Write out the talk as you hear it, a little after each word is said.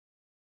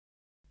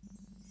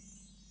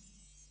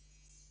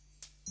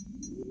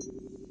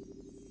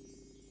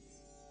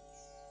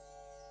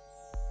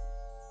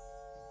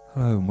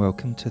Hello and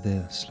welcome to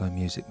the Slow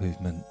Music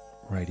Movement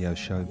radio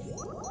show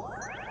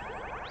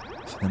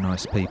for the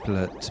nice people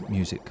at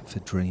Music for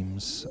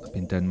Dreams up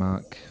in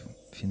Denmark.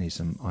 If you need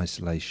some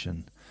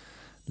isolation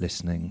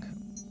listening,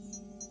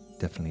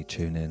 definitely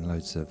tune in.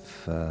 Loads of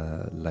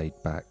laid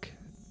back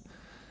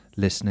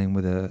listening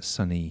with a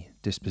sunny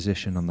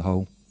disposition on the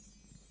whole.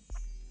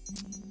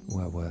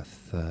 Well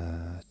worth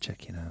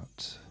checking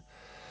out.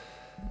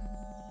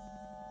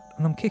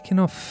 And I'm kicking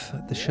off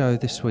the show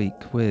this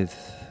week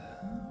with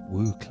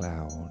Woo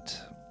Cloud.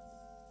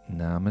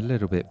 Now I'm a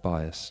little bit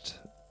biased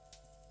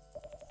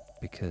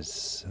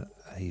because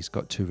he's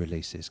got 2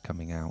 releases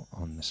coming out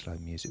on the Slow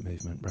Music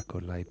Movement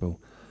record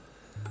label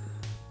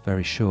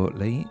very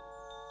shortly.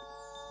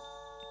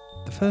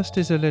 The first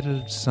is a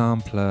little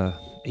sampler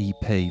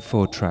EP,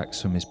 4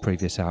 tracks from his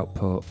previous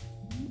output.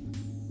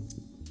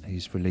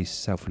 He's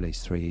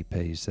self-released 3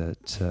 EPs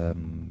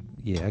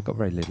that got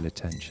very little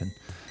attention.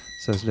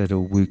 So there's a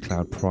little Woo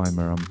Cloud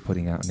primer. I'm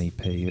putting out an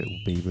EP. It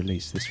will be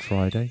released this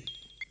Friday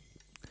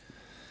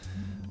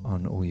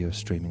on all your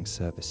streaming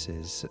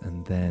services.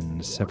 And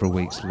then several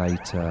weeks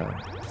later,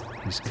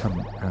 he's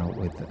come out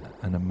with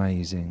an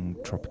amazing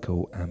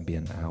tropical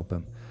ambient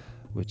album,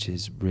 which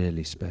is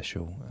really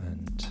special.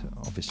 And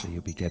obviously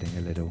you'll be getting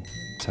a little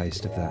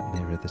taste of that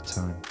nearer the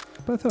time.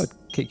 But I thought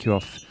I'd kick you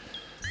off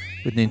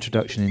with an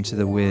introduction into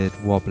the weird,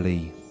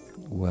 wobbly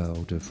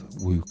world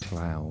of Woo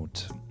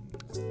Cloud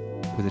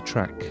with a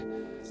track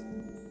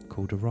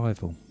called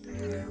Arrival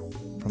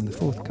from the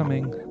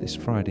forthcoming this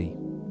Friday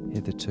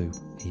Hitherto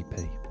EP.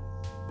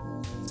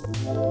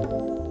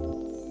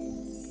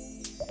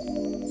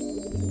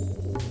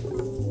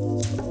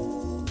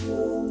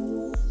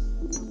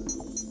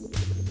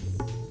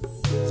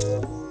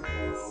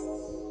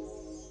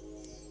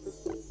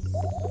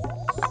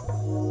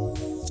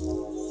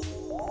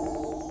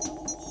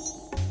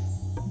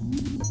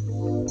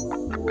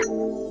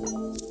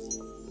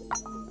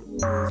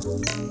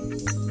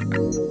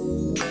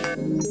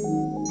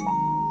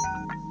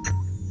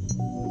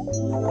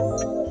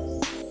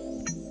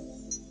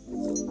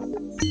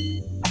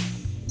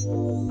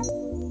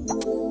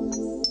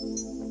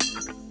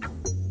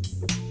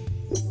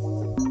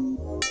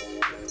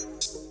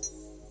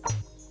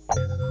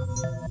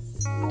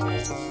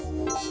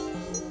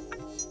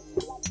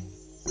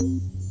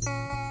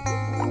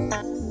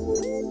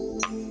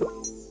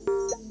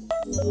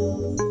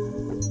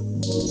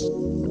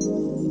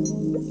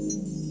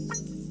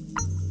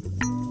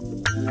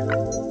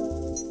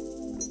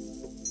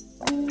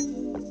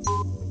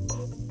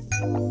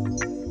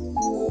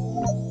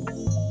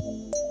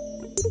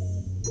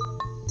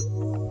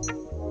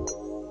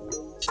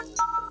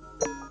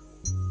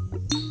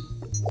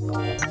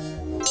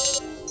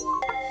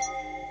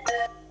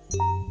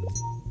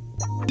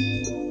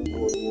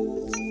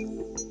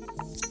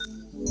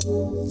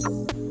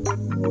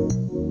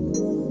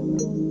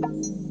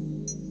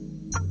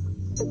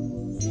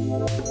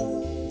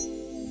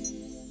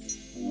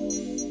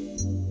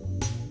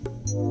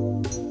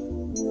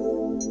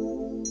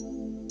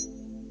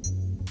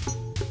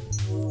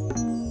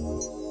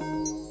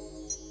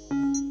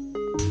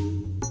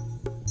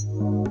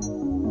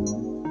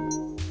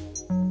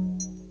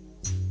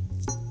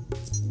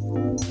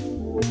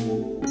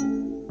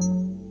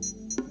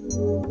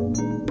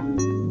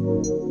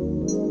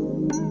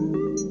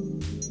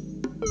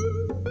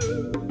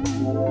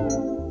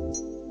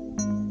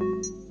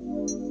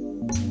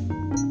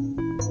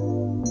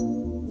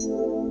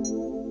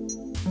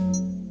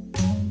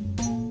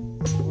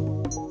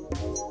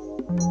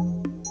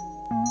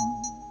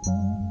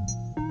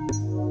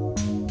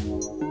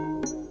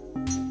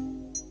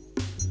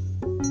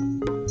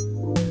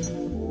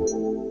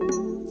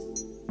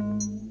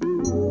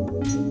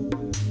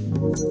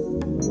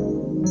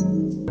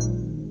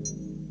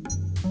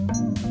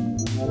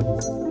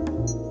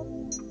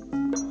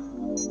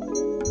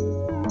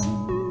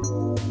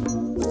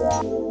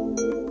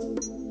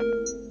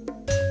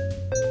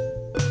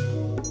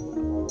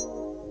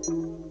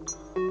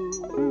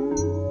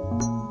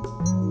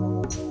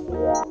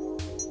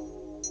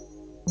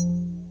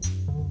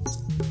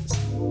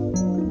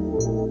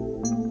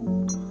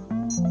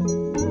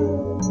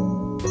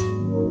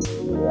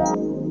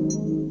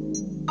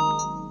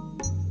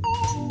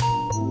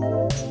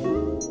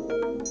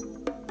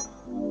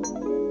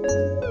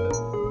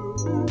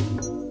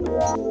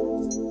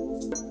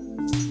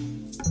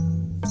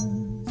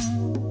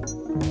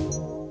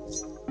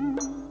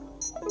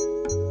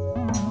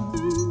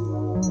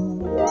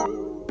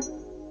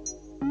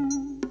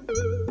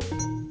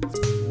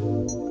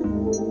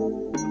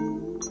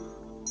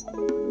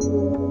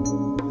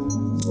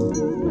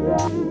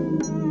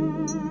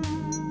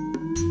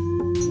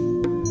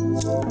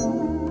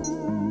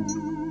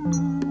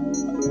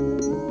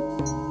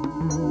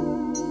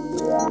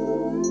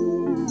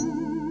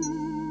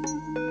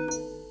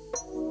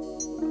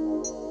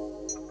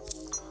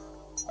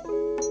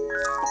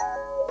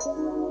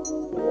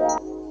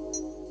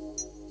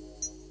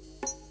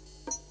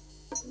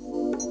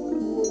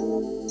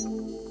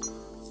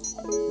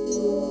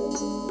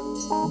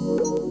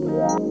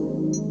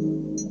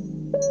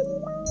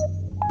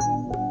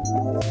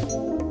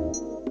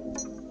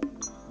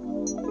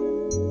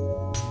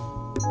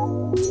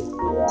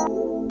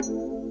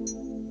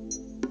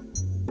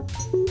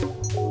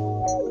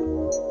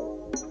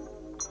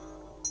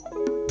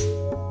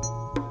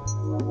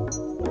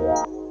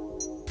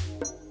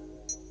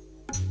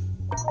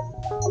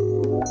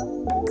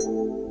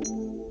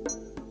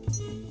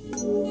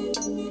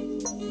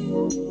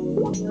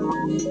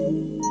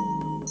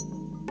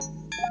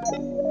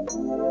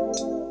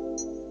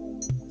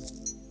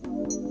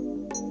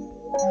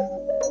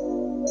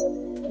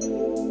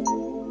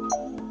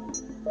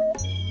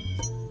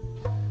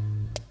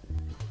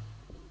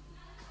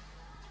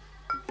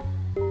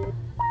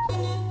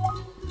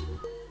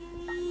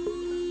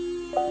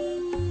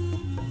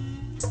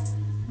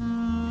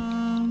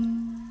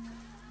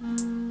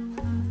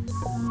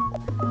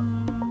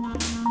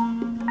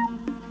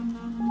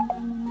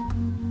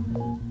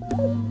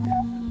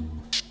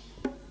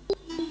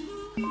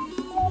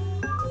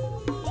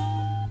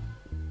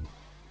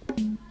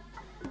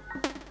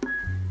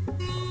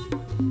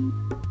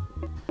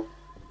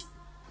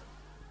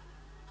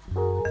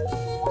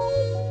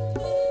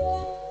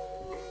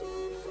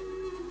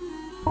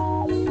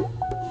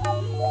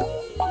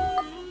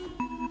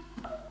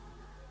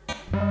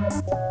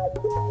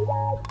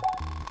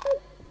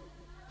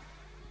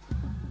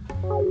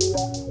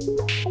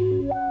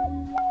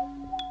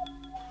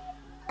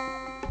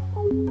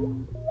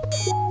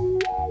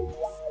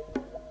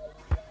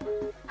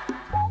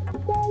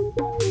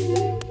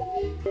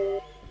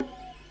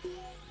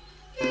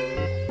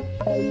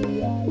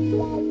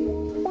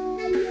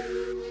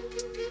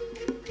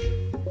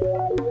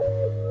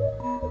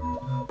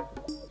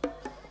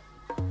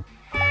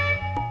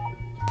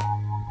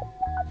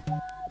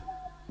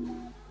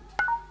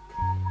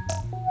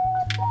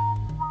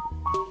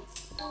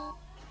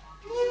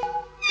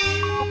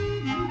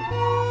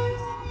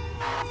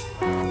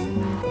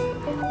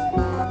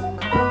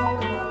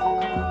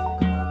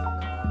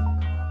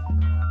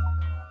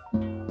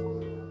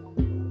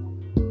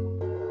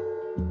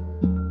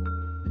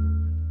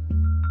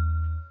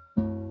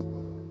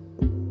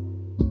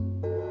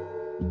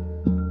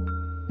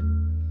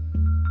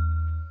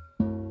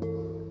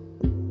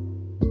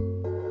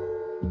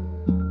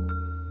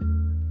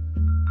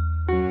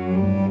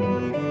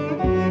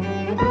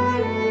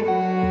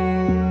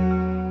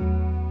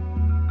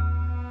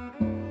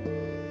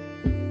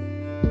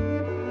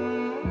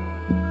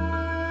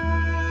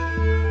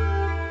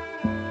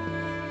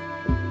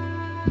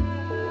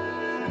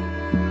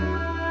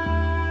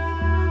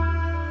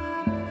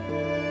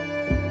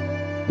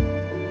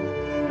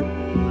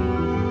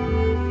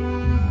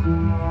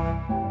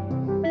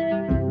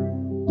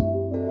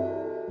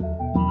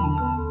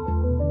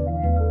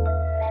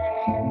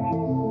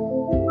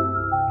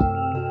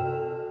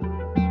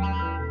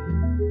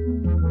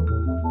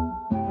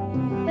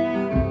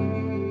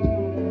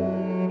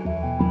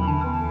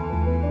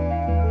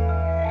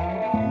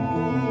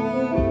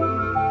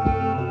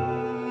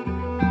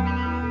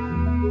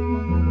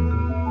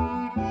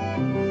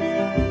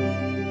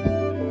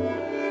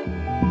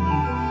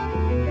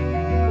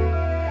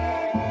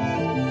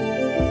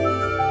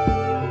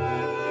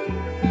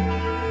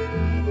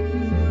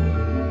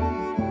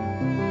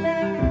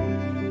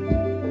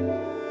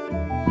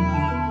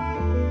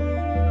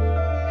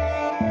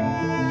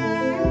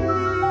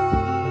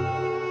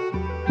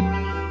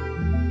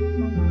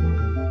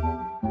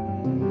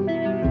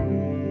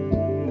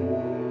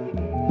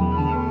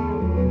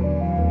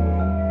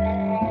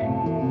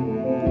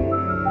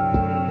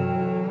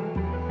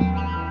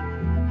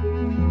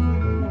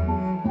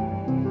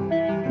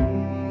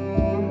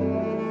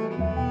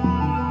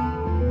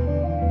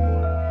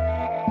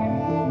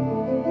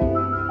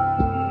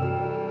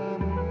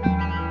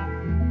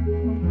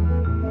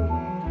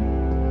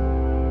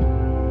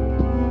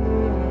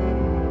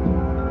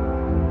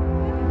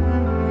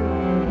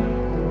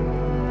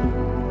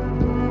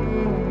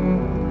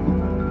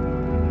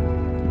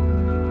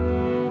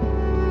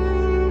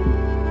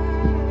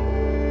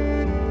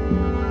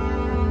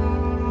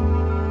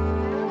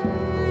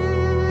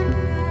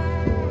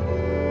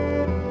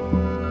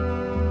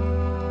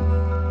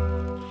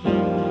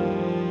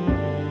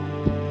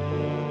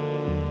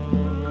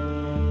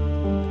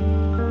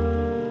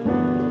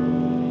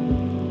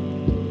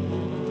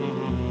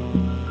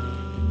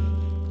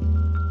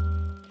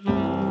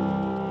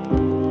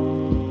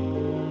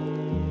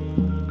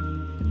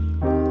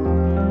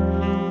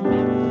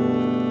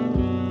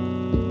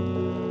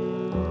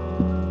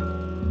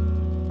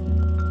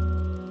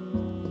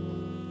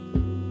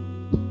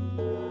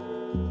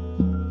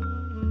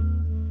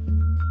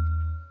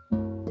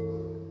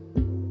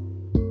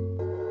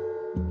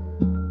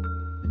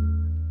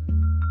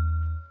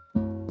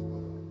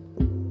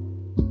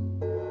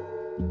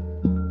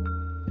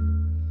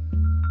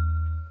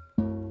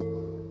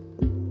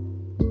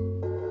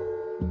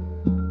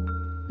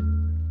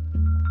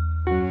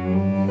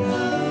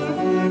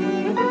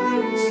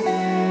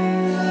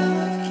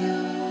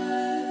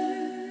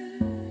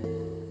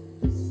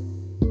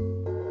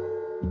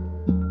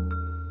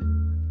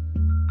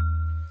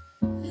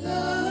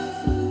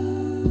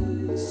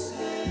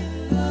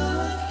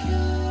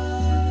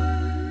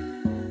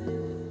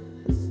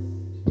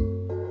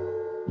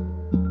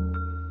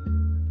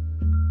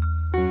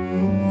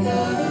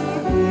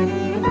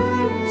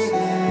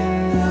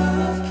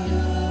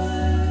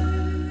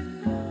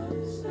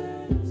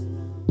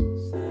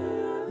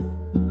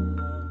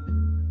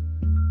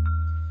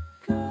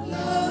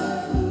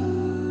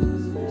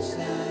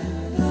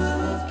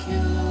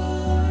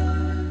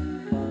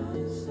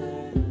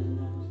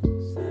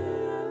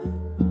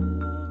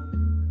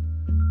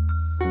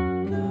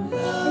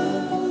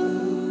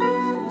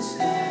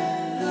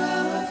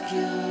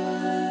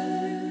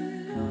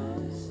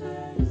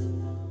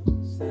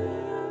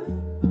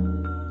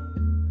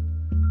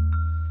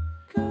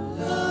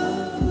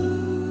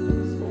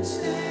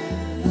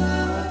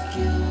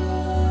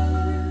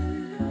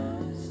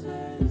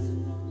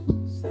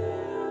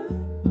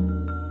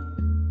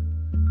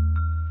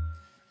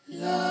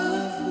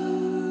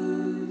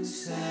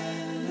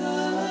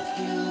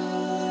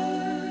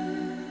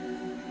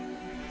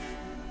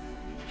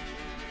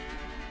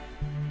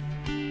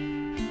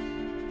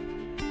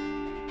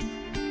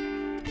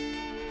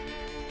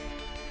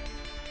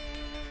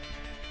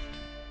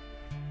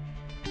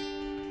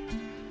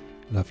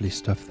 Lovely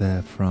stuff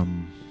there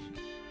from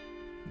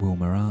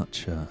Wilma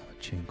Archer, a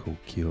tune called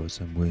Cures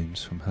and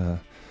Wounds from her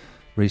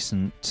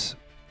recent,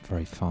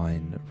 very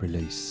fine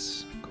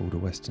release called A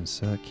Western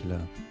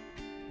Circular.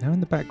 Now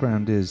in the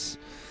background is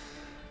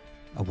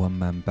a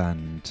one-man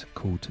band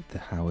called the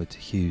Howard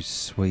Hughes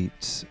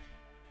Suite.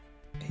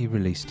 He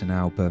released an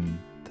album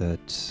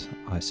that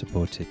I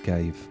supported,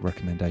 gave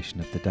recommendation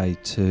of the day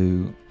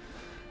to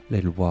a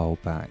little while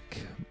back.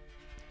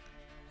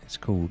 It's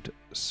called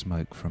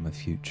Smoke from a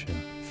Future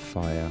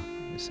Fire.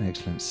 It's an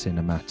excellent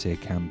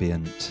cinematic,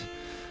 ambient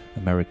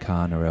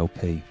Americana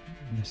LP.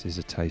 This is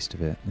a taste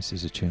of it. This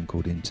is a tune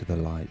called Into the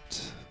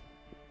Light.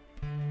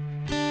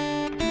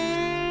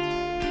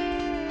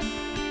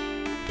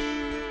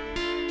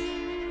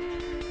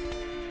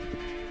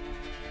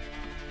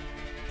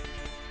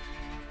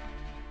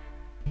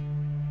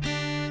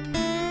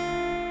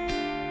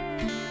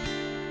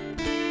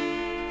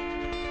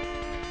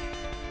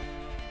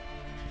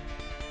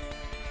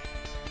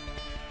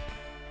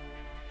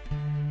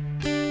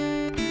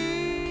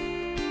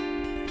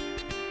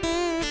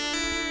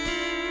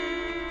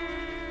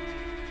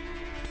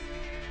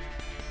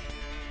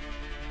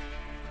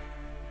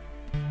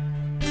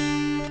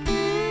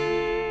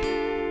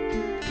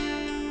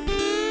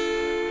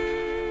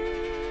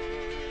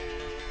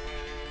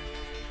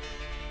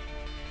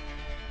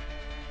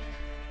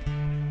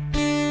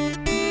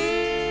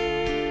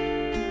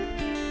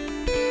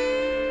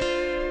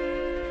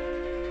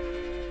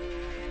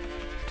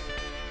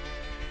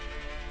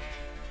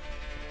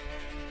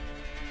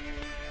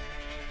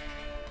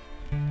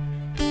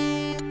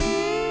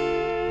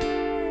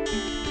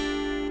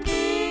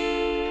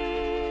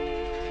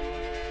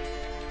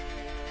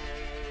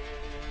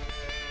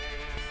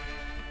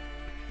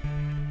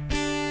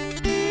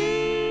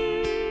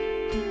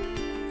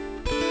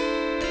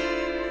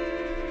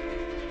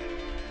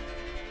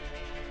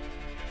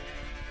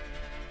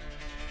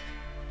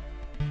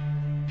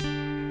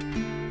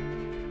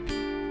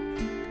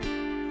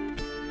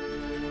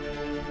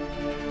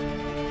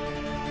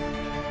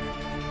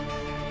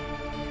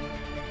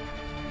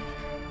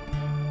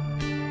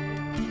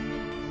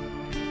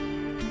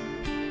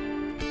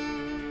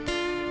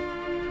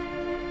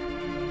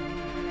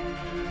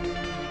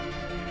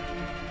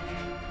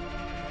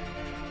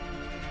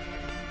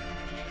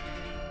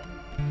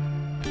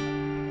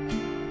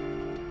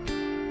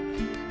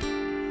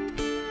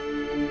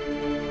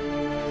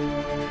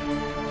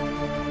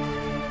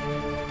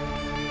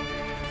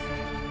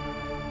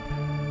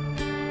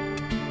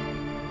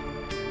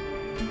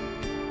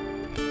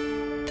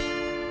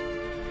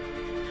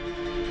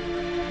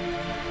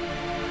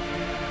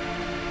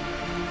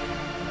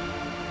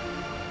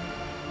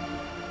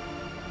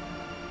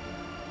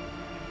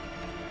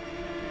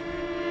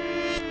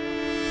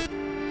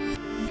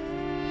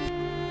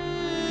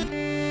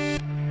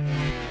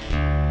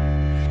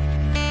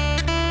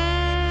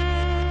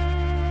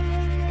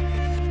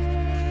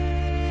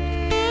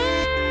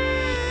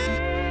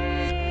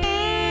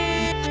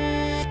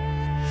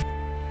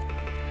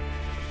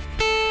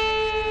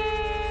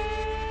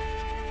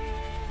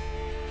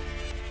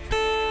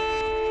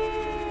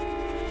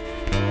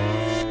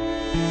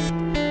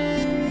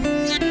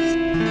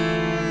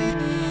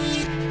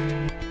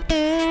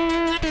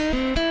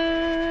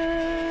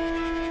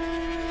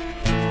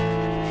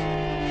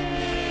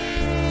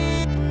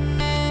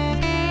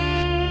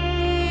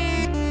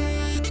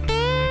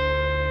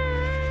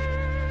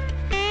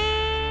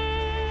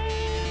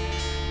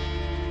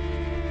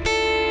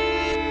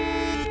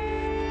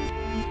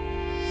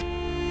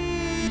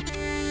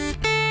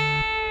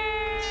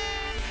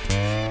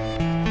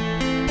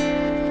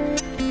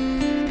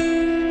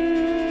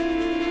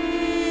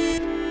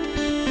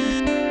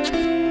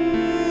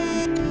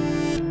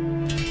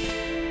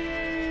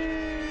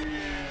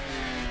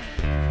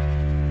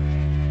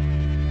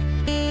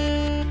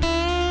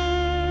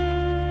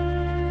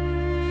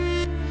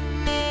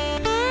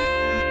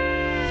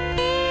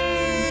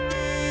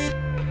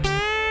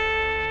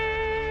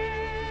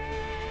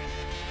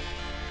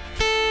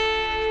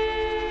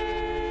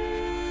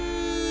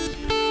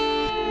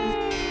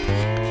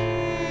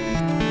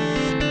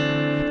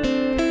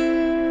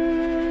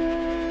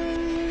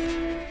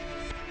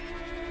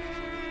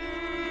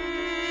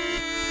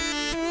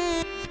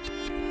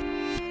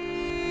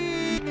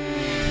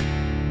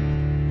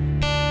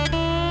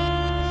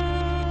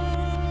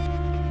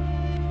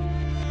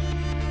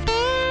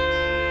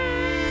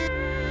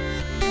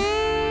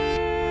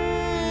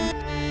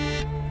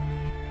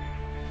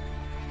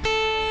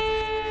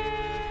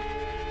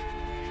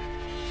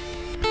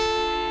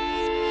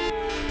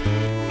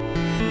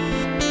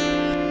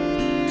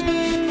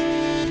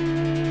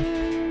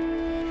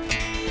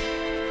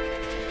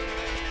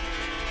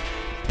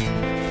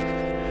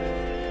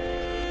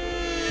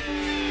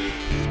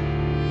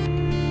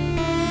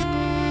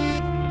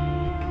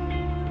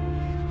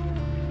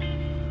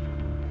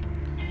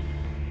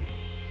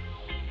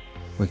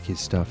 Wicked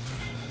stuff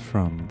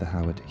from the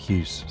Howard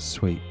Hughes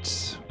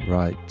Suite.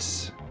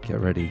 Right, get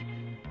ready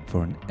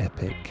for an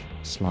epic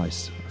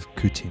slice of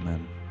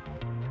Kutiman.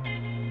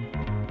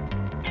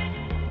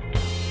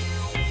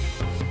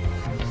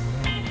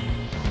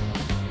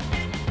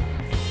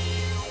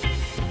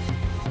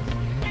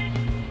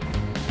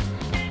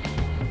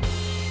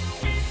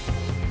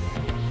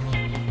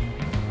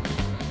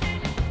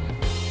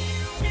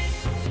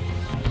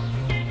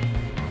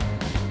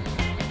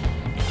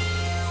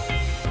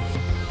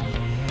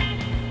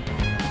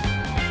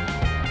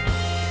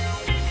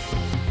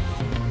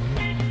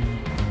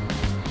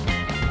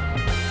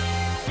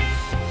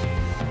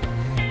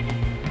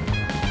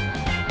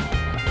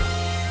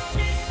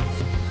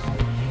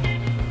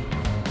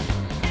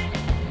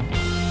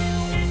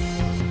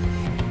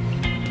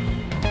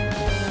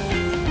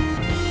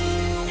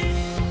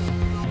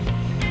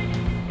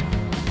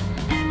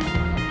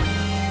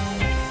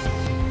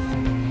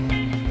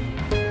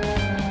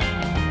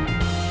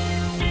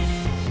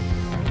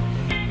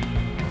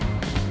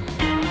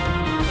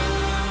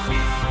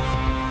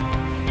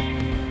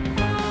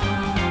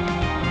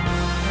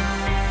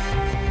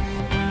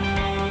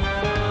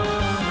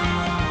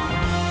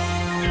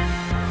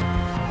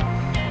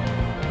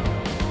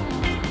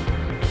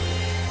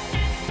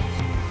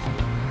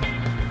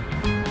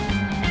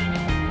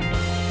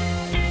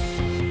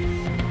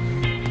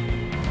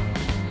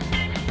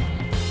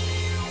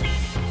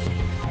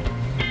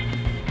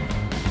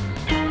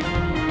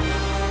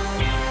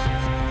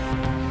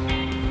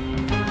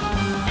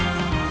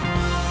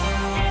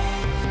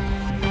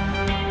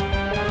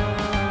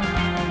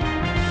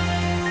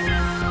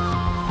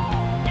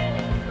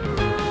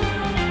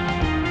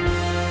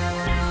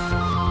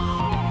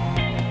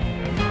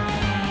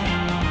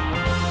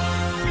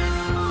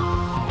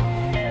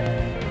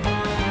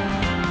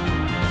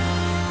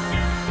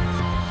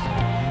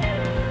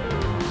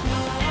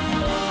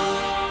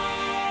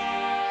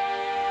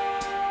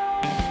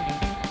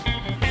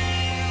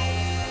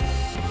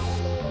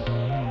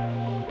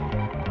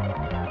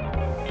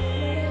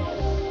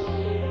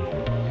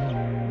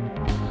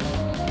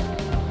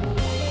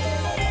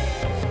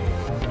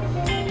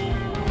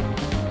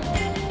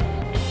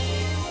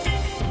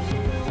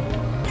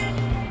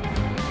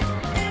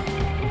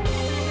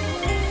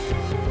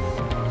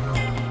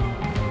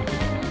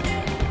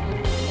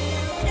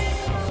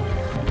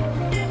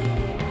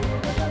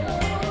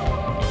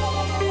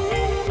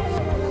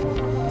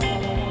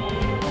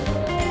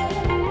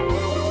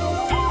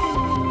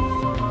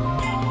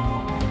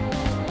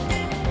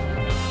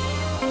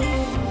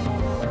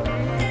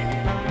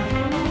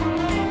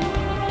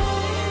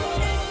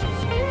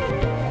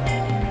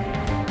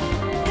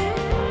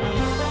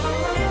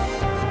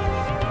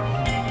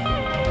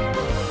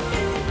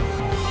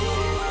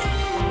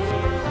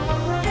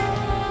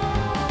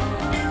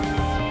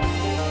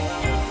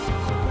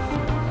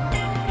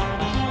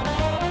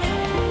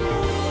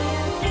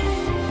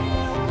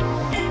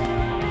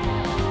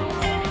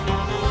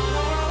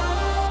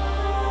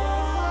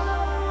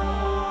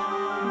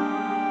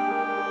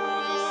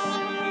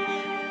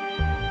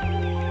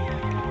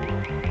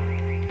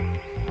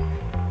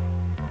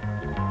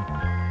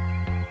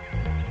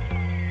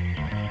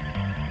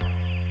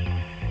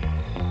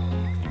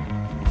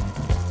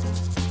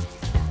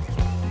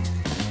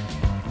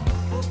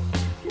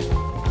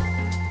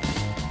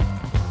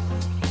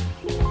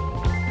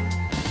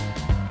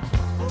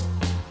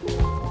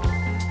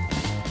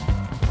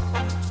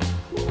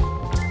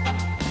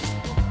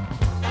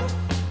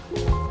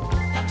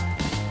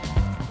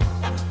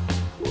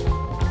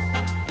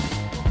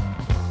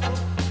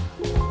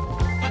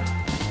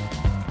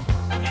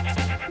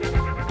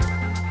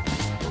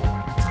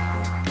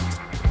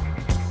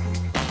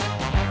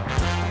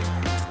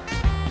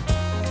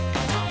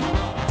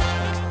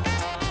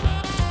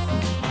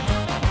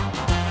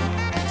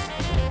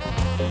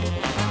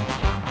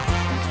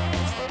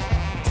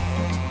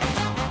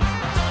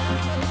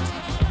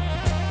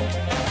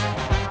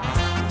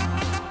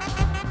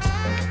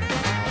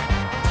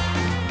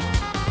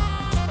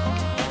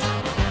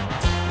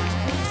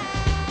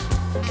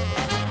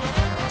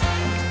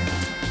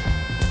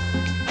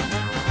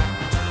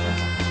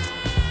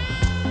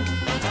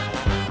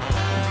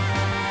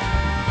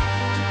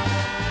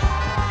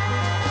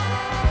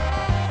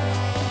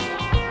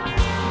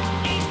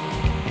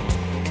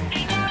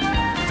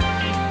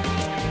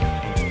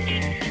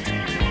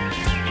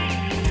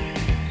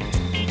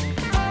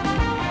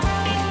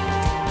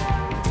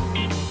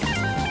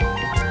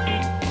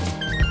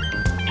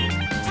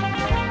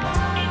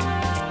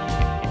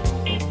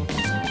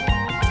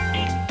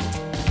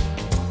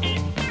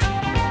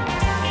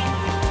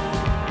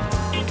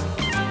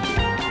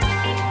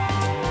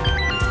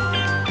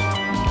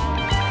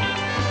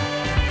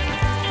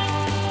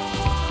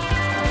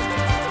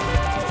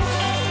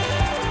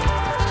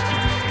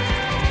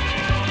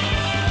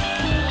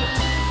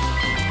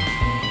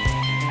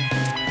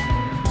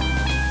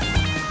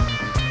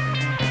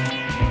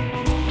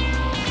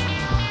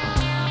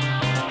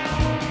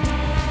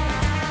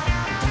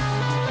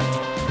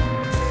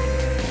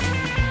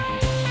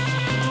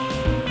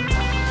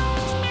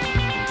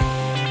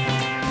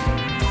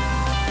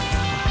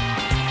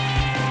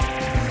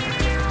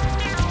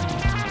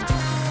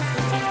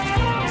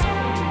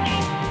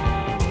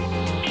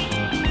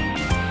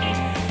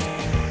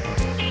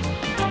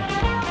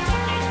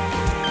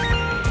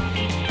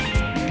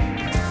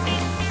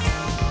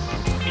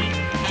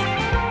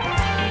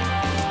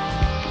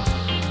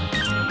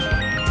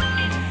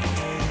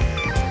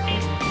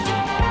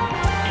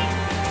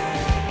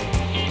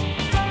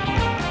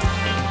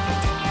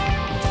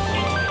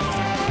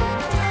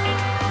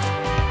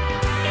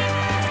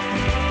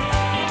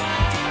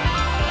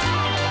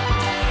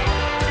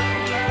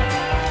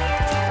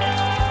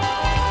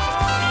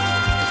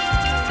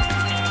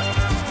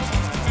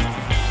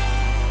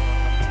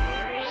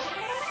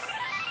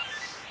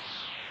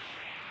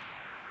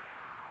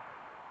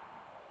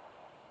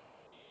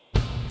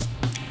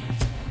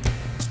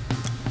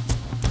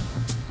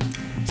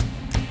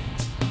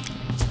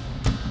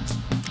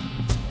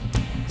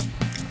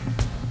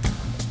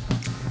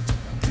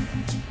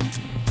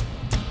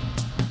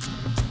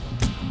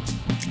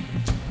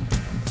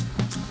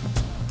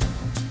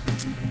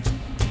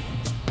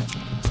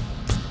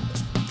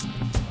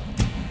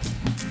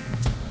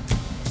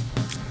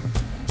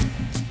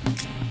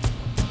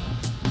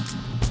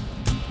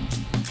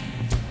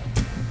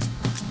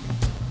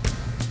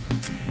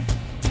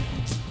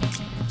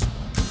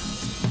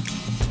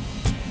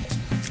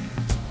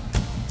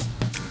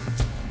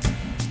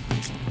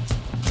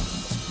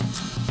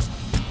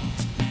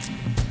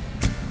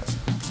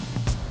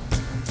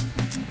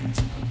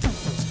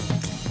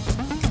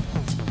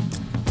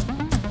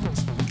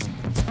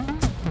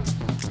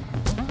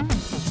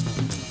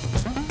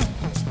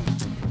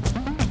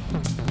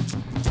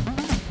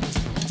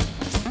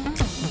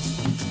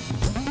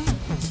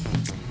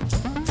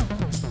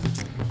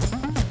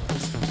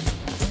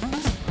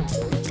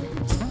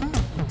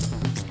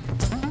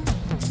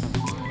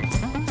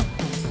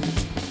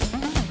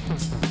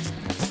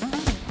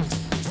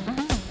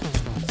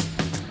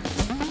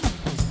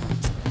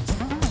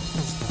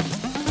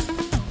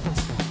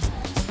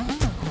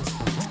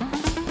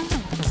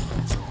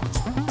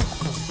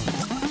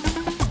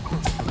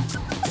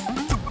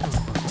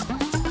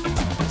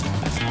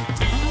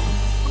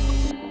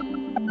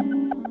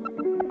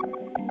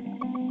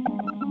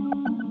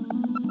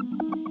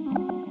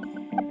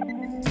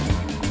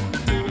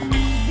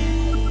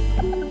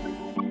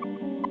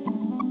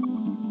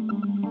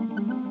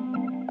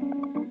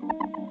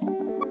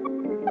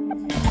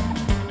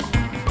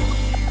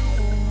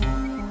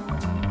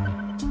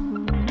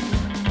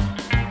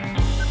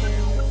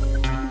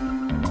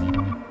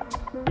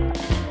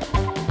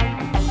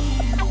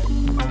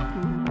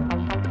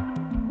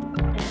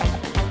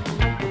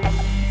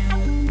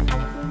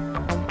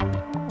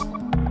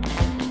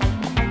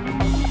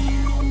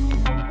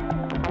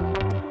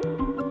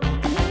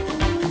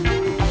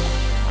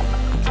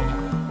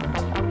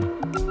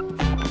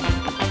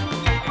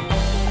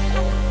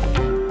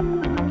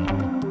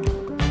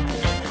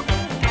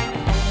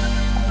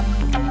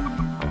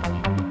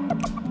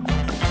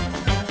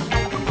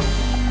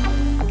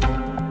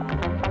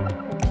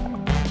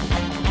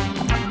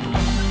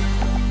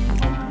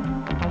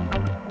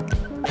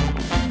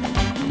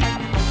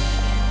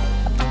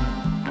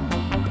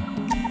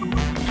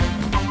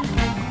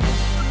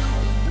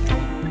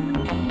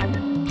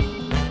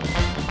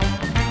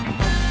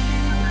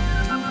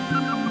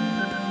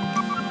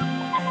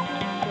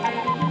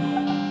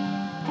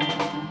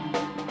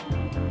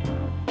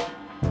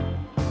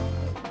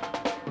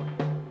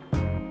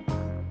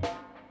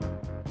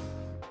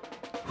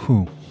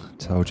 Whew,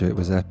 told you it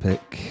was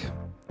epic.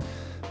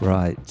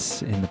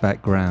 Right, in the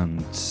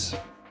background,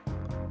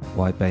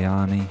 White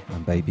Bayani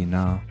and Baby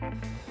Na,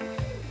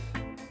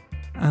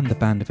 and the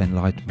Band of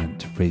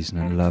Enlightenment, Reason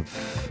and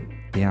Love.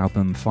 The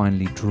album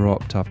finally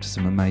dropped after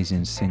some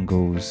amazing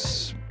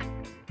singles.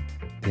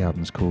 The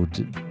album's called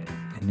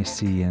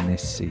Inisi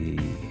Inisi,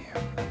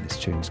 and this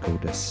tune's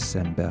called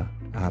Asemba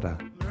Ara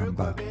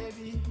Amba.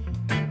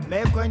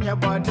 Make on your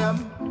bottom,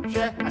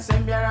 share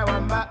Asembiara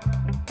Wamba,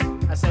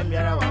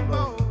 Asembiara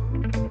Wambo,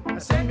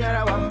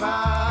 Asembiara Wamba,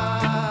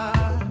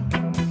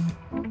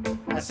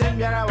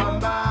 Asembiara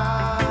Wamba,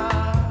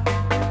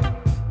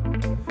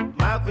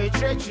 Marque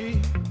Trechi,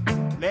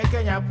 make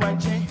on your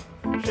punchy,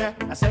 share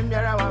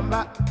Asembiara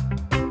Wamba,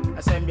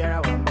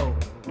 Asembiara Wambo,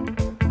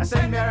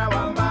 Asembiara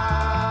Wamba,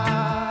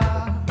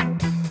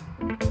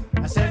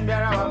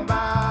 Asembiara Wamba.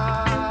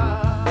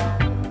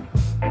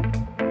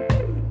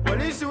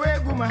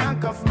 My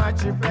handcuff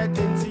match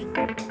repentancy.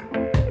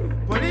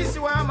 Police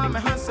were my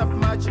hands up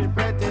match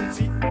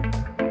repentancy.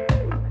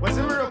 Was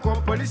a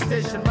miracle police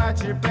station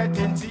match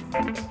repentancy.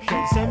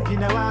 Sempre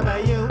now by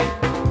you.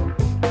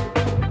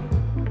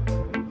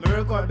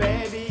 Miracle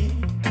baby,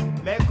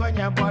 make on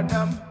your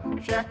bottom.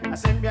 Share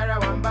Asembiara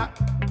Wamba,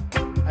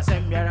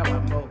 Asembiara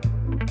Wambo,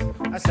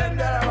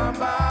 Asembiara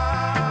Wamba,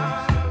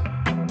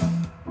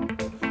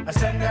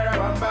 Asembiara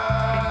Wamba.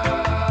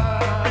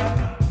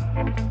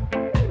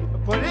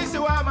 Police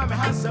were my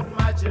hands up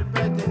match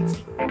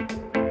repentancy.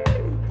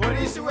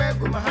 Police were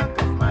my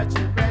handcuff match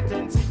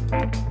repentancy.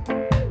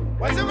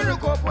 Was a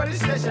miracle police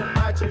station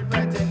match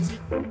repentancy.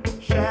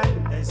 Share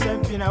and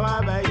sempre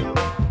now by you.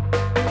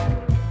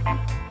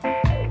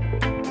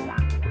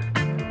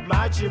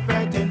 Match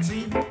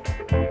repentancy.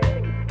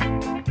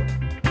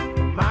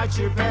 Match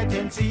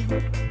repentancy.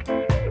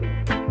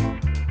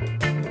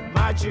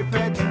 Match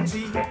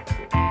repentancy.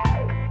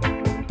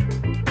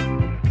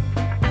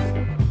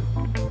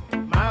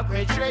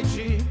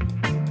 Trechi,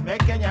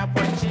 making your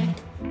punchy,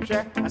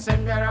 check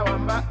Asembiara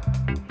Wamba,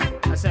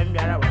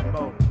 Asembiara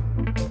Wambo,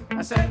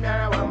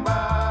 Asembiara Wamba,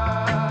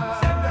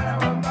 Asembiara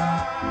Wamba,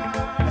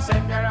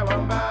 Asembiara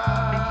Wamba,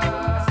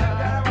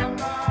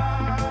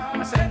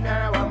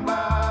 Asembiara Wamba,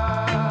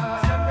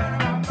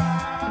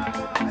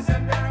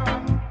 Asembiara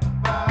Wamba,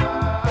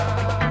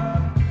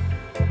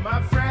 my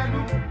friend,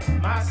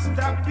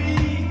 Master P,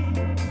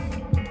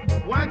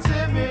 what's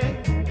in me,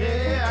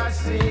 yeah, I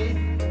see,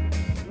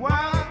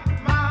 wow.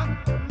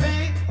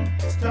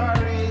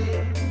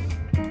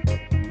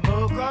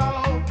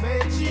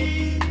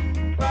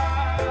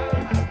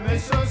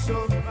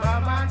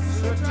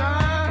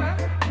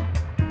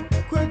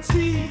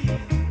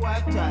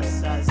 What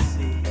does I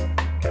see?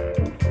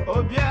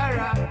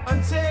 Obiara,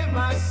 until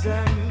my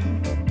son.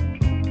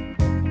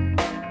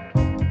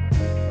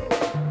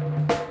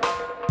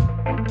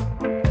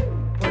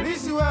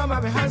 Police who are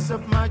my hands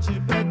up match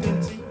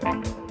repentancy.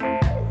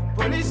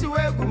 Police who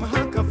are my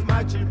handcuff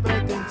match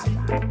repentancy.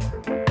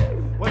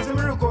 What's a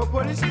miracle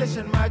police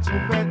station match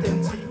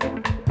repentancy?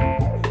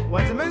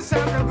 What's a man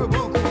sound of a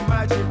book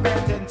match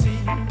repentancy?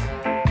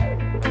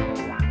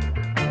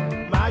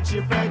 Match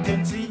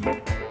repentancy.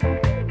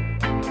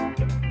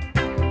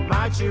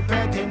 Match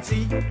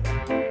repentancy.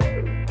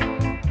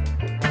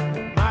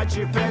 Match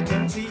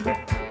repentancy.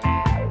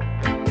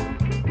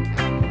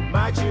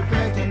 Match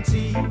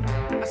repentancy.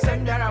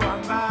 Asembiara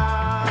Wamba.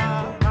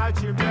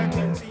 Match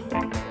repentancy.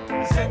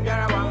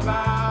 Asembiara Wamba.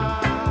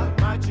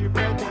 Match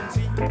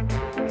repentancy.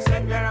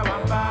 Asembiara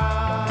Wamba.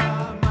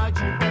 Match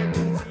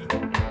repentancy.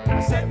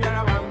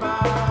 Asembiara Wamba.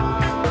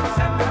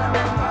 Asembiara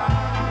Wamba.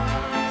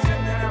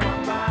 Asembiara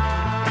Wamba.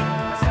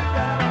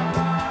 Asembiara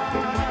Wamba.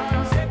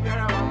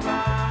 Asembiara Wamba.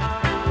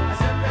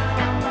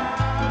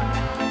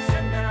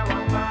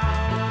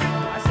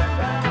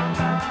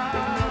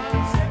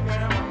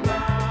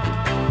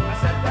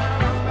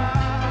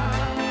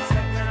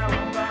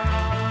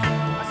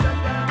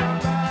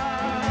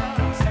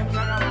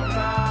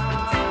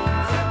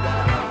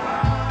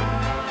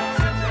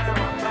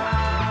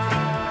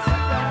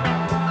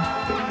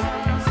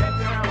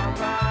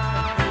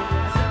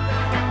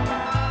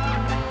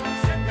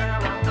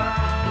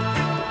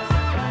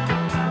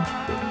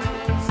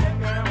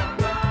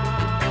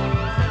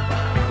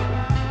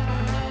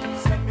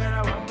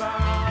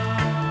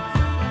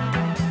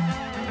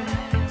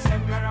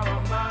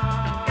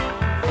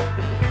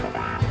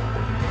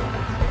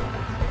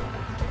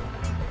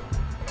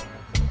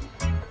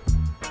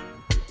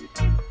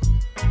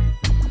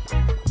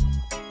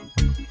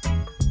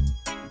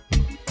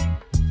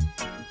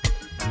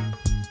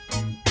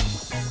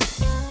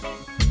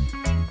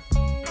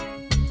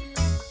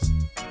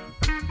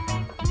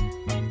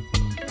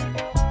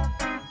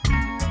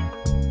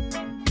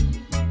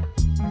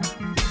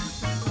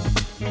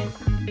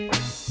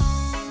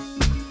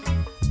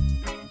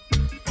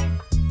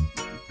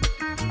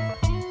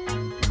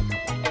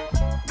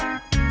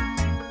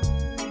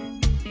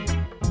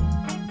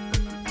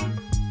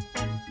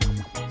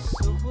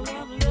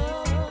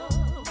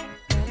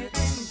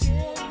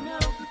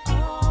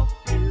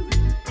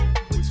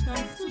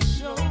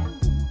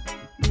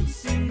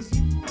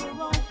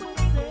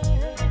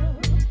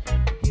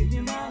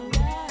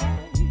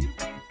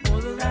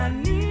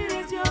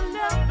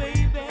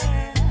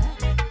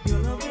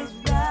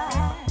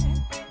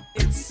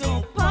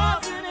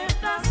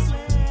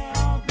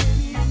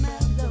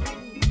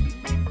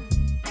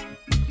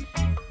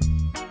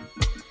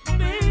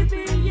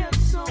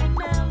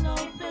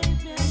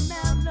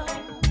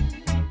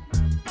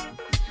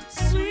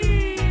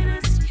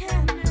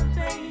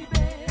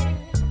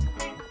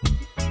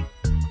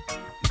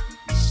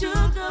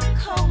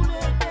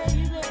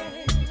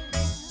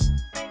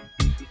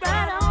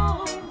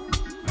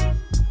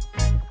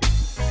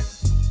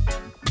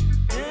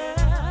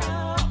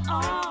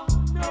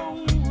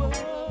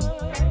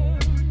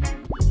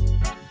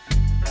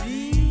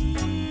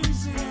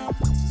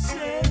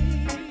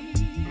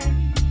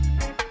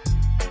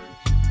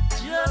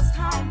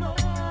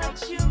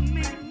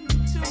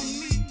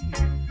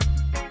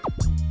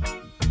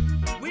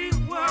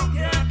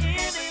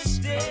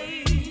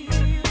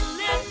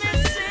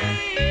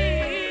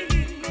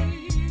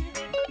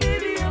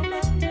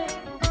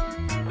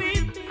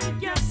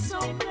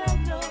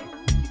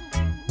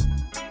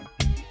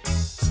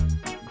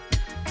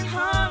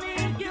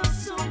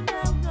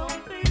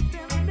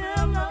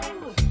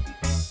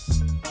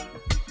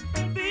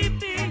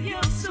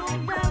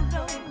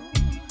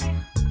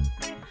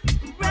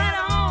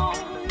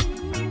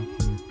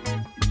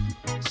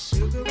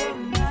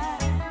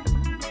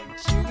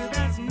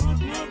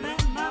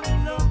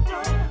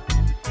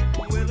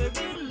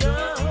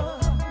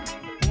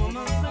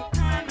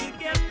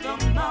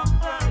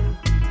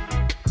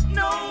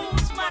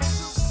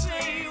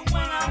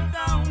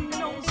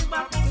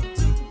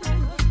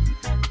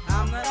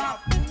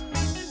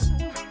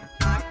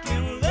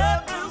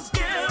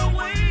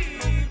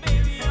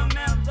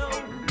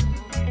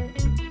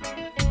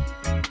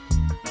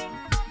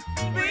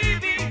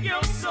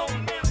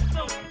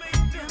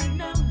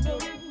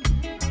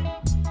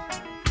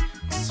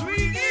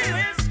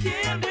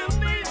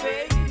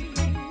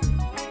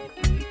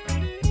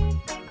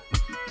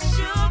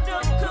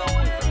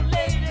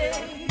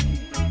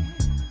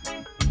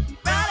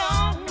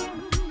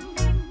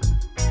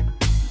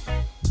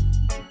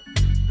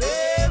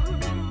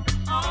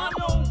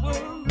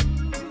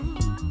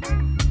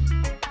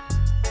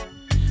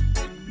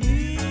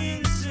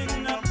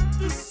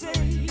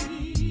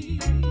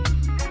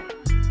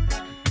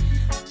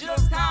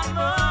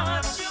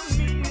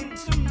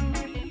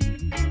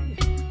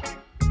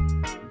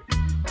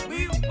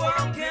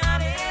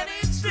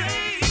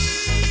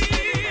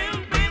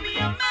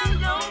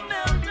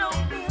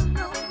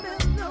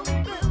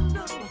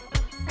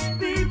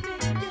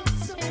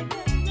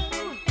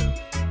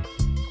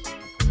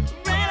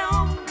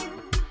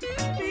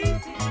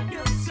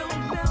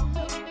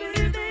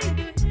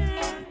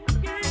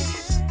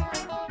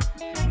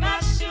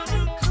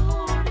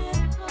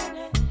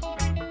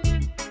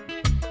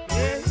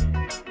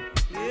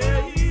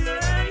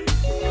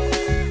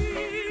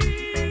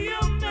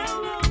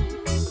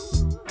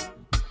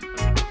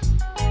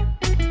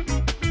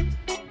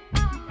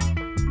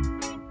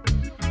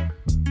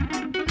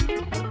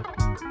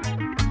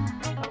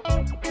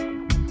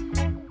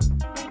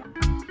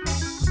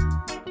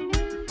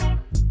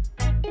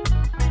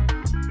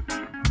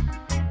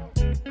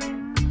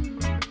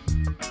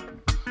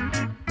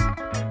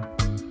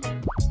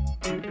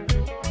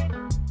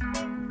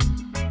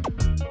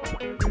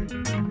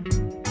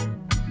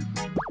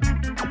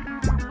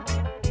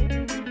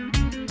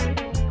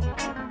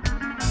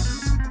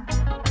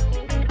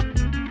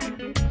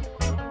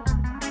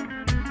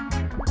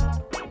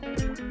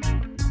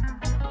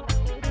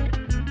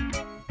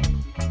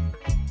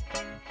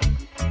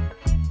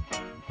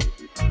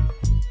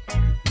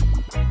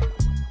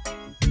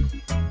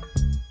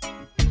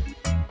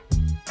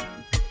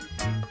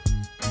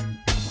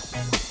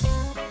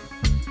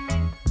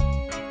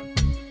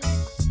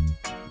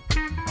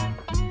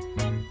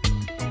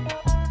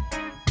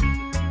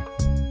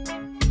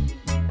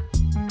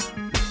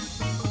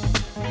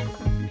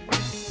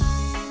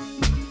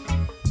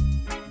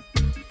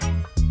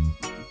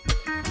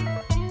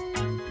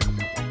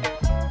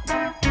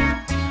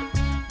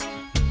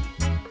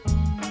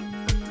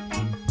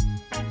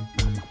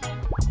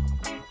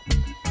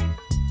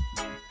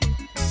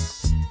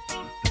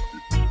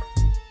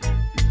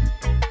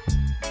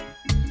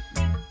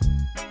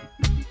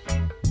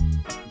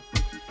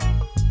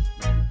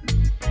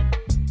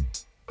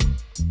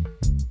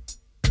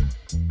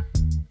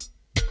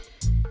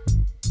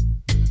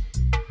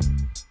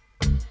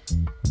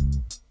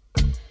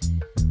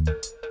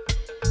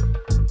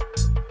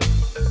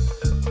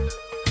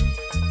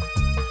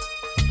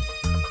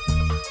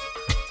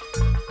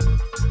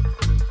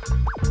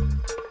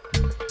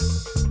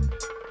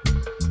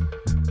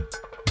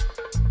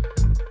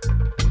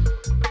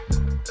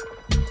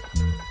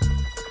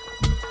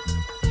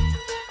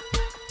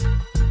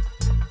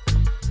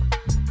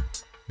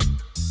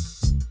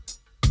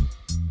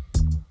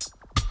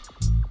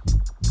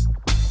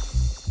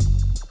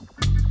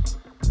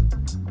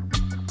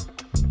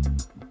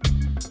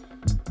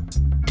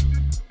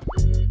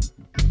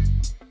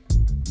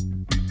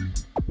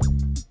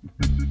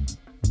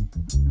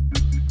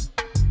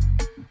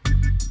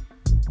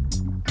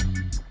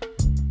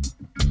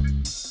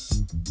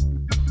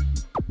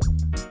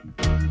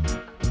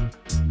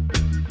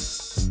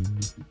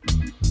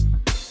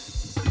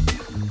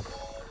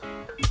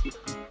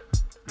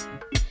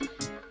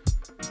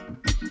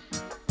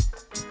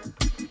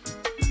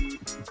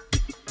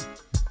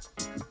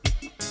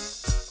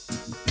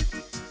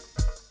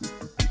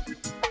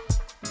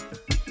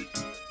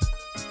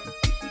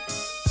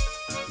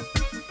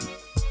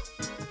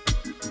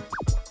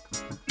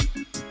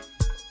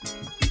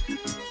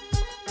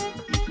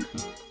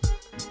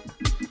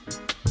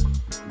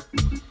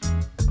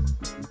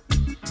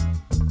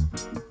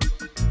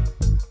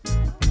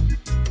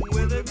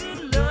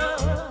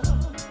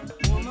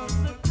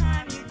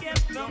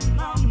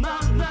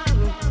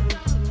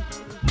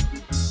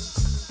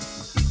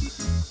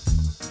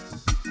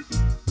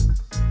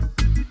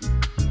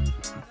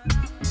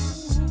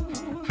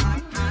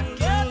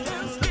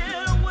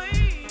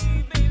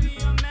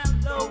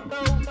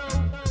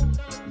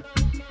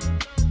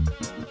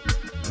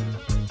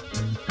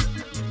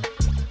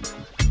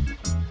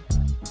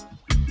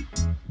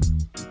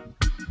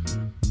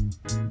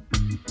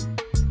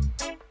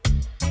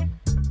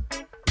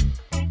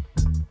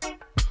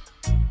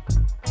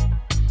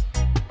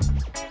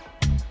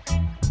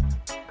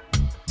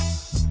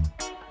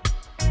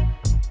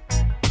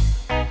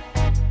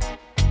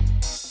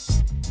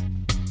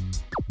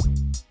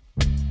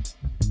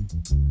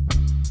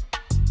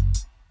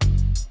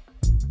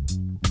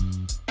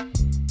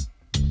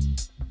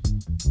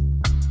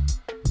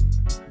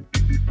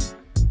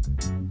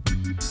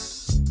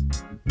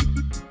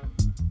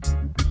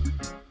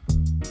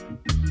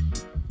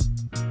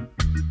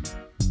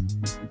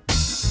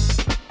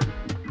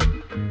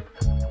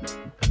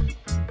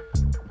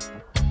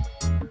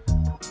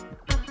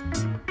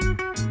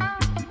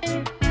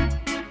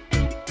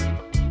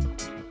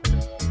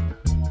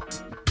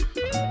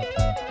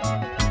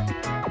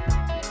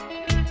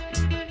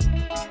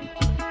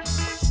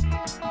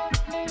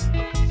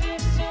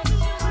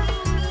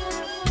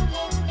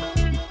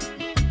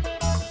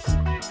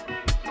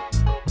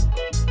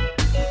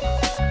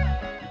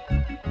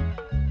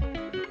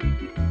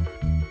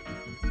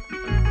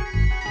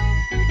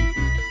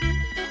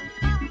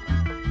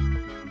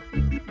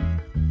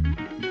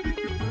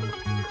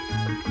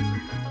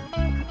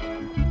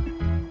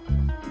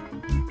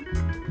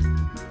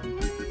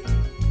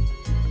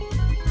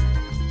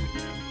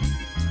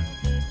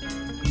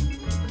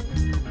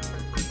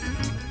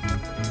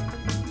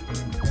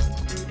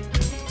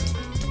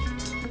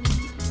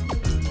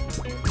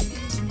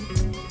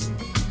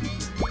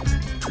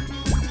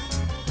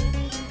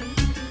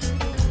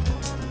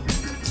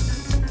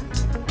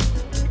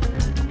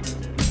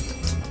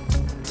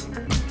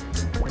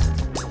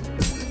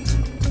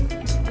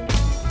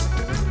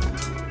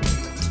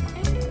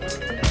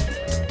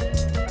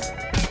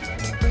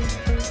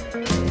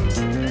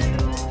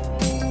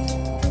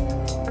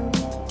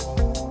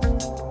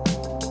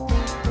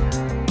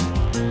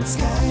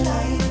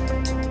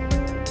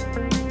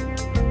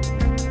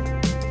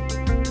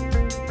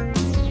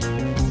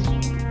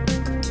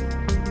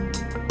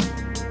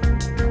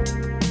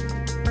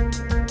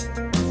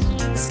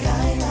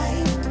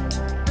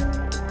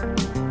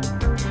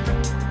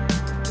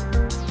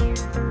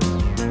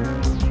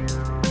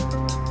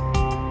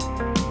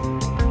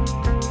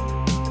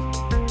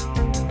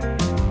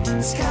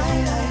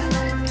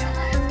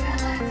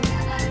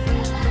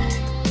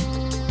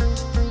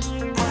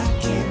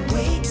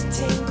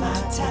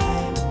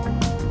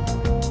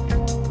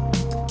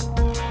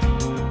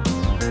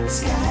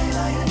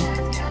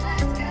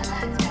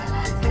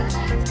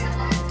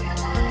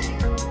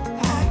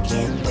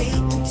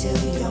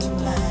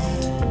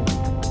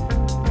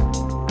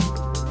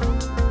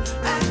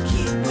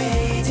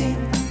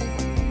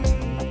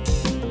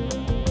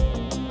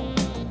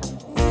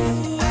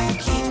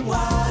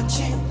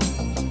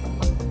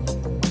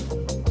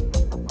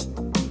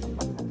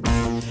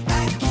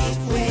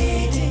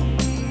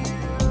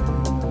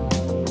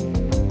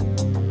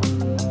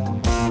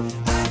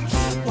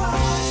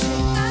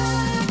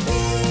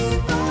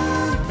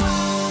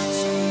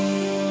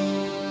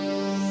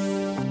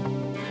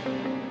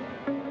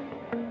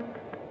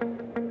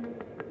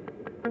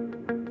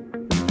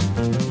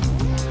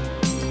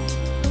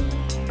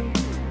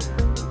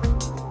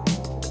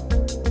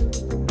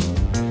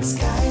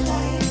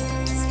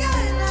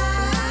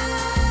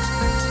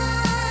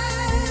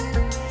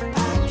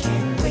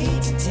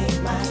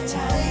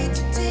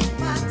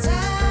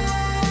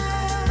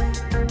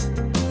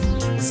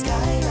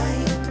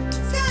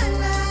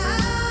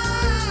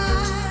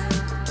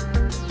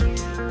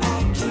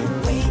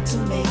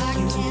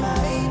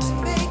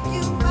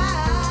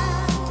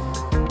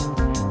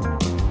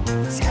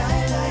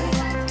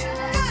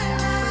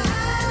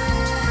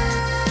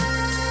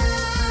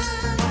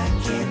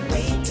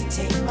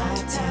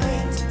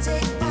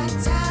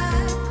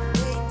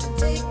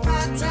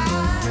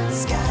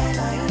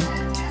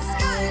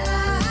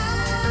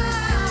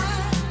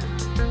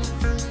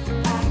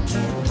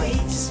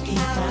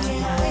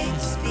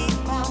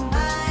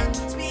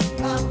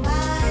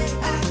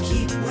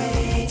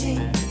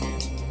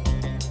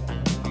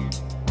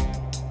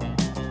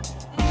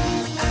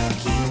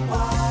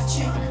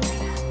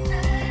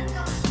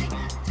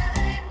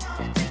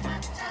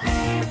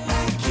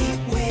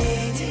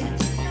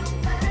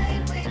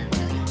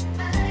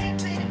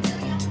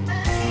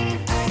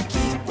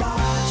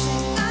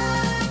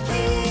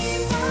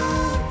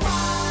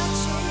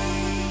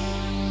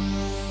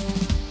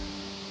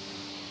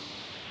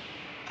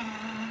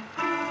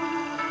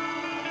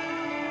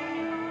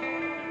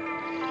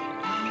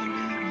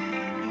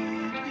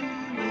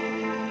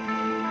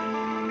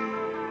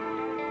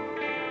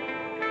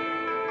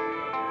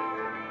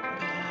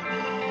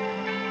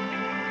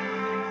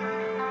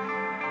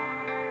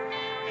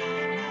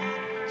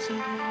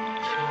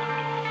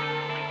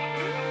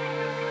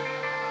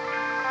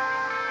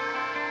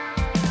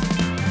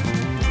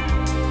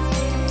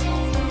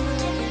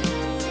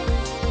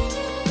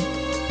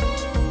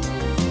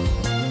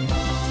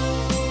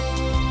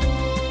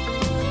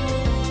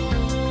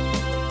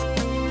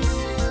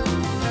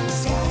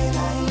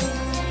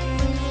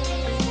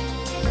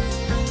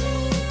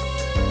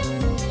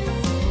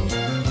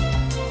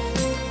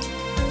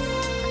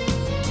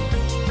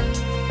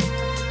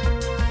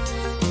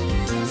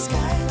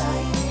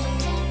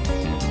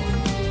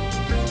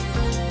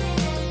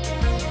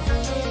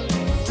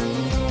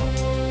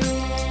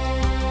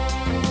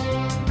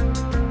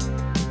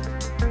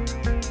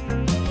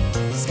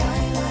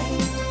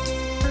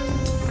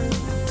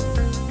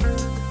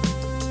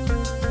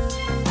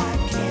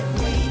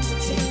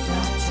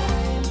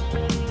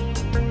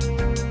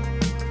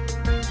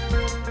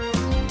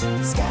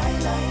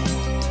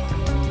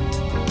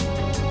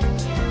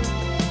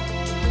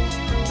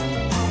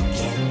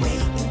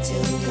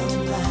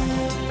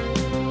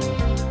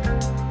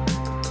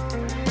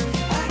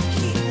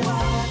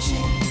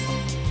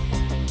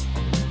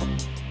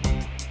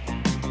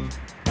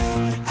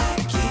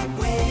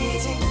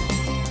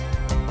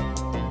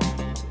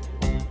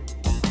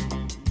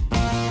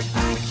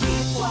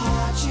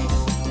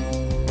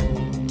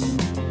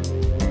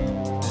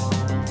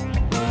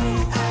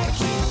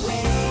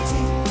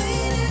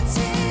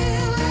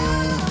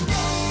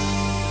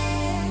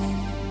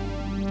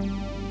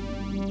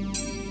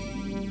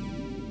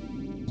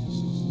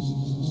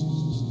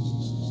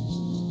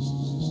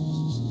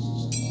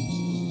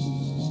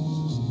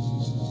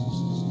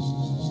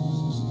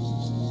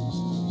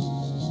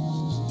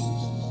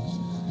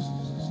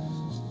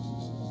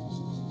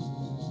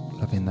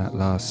 Loving that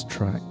last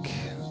track.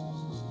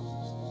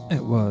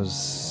 It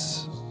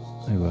was...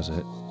 who was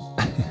it?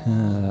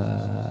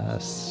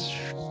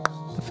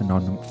 The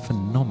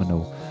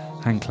phenomenal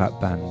Handclap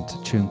Band,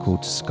 a tune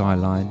called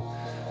Skyline.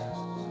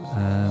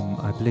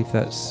 I believe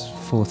that's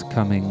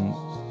forthcoming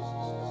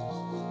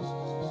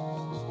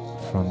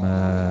from,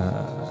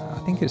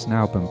 I think it's an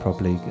album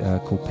probably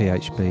called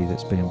PHB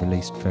that's being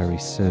released very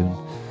soon.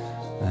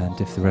 And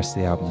if the rest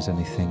of the album is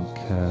anything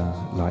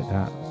like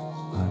that,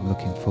 I'm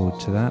looking forward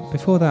to that.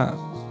 Before that,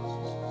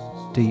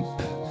 deep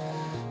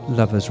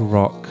lovers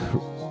rock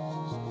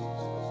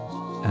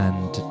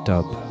and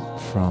dub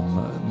from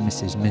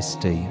Mrs.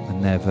 Misty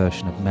and their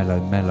version of Mellow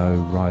Mellow,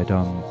 Ride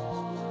On.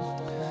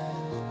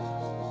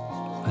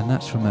 And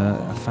that's from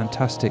a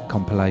fantastic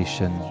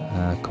compilation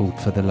called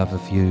For the Love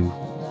of You,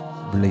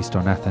 released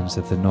on Athens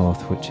of the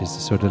North, which is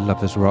a sort of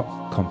lovers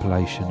rock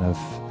compilation of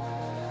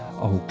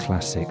old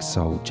classic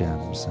soul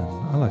jams,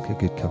 and I like a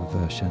good cover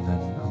version,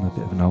 and I'm a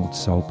bit of an old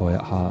soul boy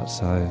at heart,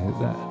 so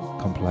that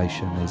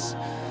compilation is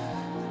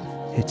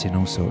hitting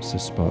all sorts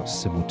of spots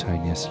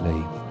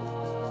simultaneously.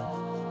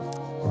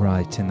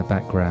 Right in the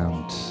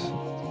background,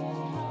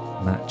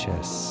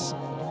 Matches,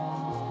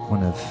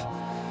 one of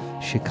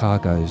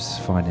Chicago's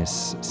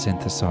finest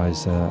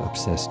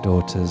synthesizer-obsessed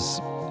daughters.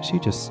 She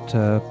just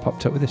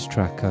popped up with this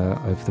track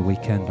over the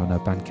weekend on her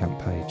Bandcamp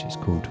page. It's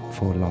called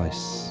For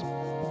Lice.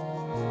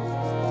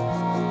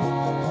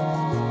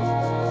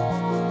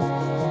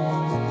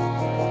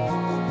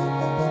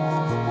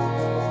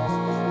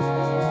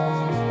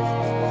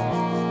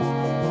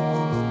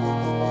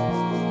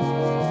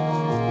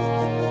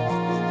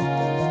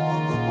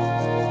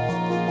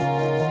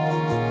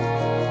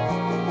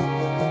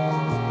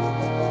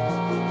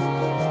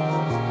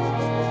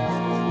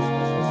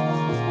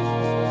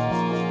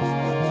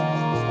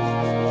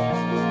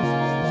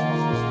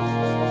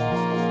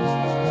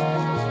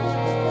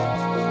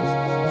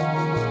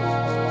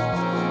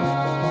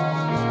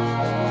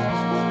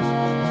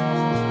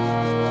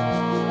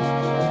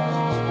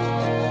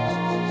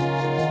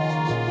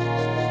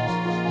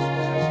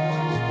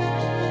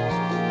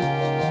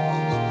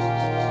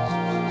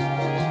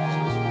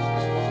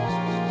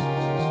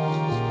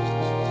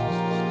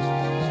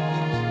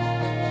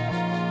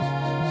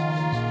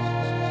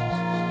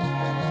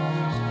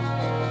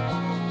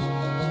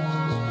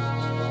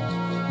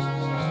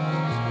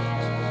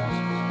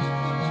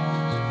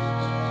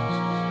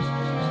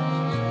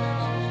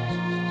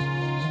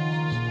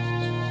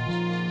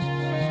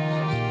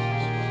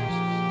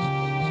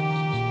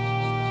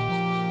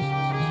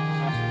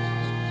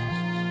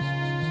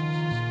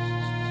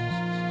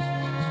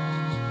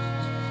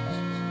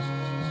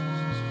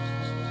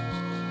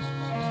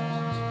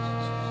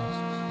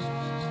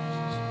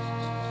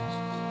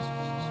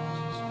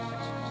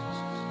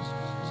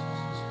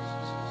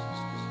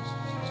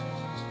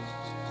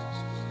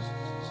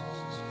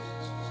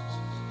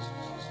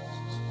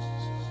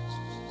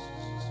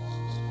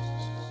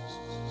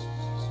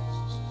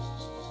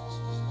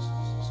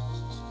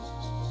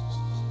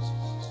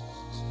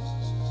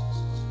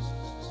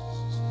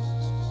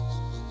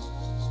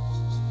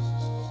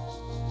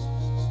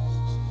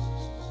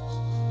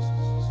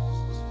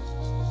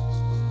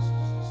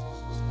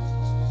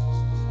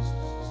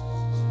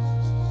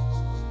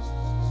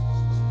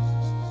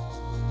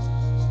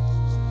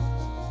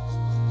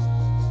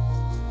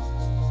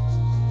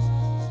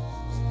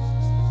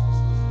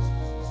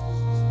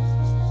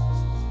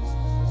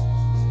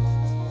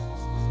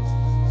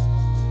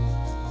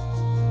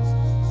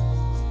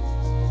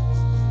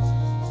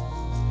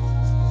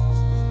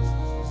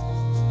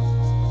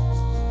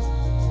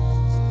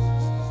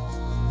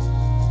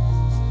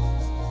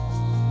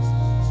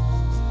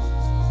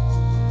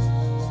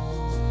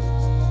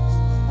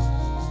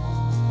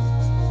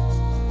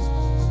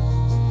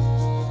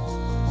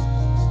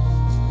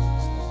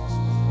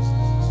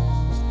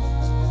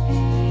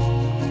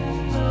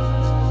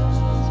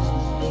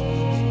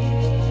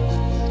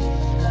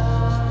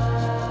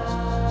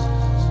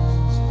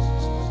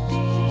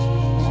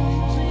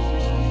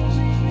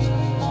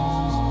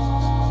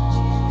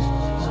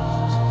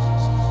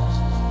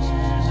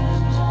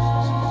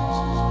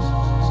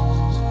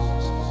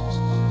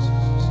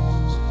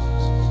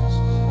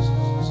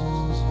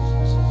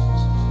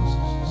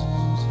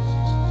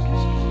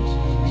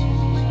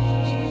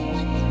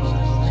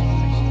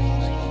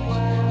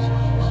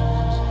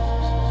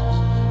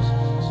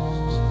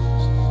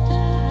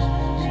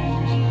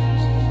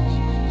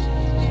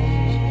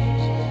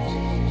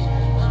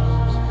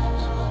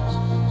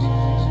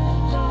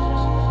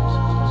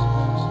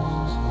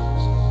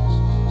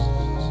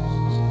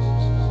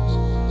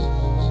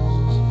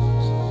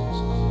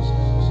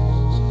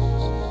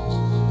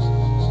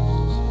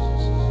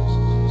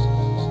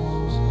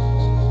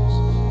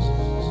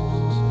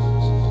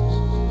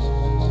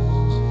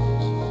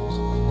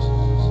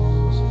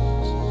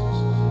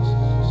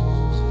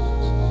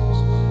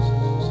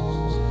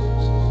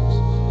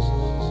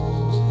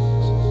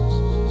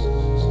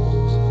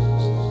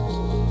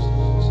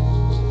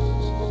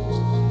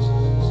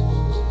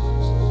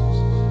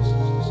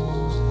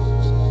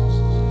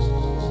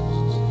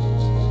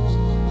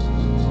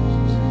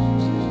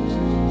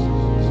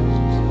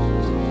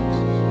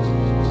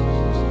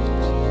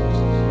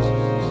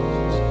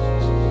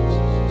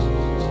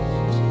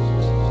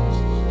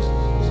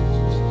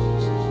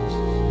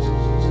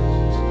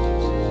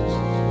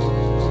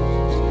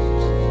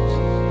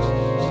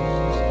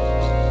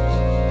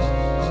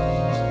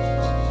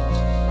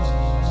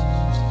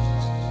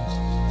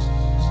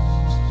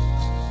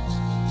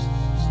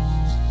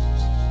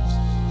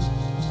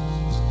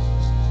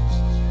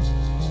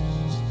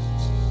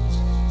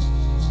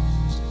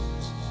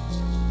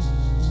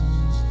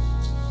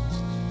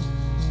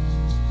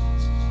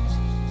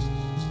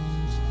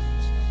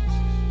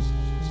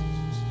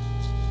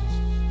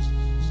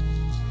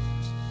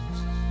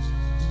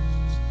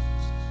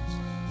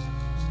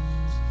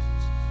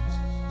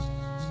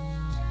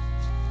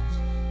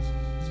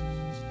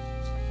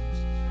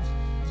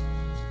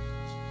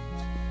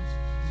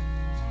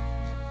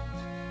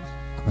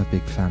 a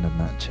big fan of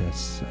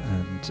Matches,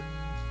 and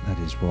that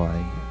is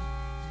why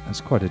it's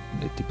quite a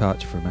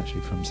departure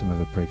from some of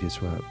her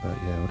previous work. But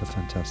yeah, what a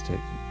fantastic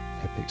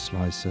epic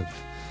slice of,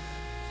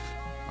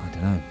 I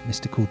don't know,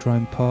 mystical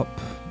drone pop.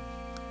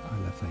 I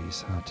love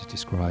these hard to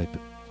describe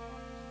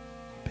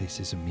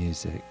pieces of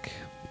music.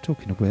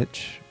 Talking of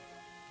which,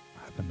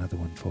 I have another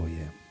one for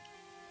you.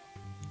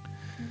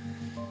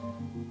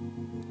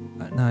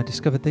 Now, I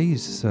discovered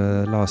these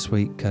last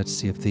week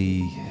courtesy of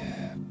the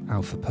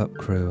Alpha Pup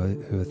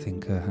crew, who I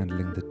think are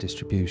handling the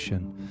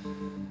distribution.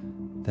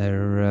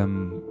 They're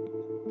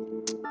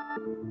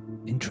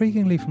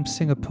intriguingly from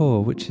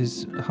Singapore, which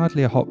is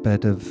hardly a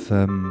hotbed of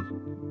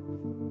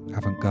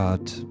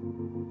avant-garde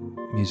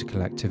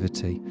musical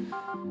activity.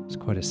 It's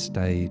quite a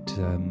staid,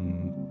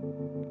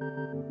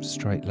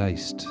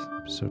 straight-laced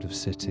sort of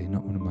city,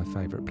 not one of my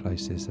favourite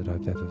places that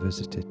I've ever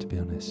visited, to be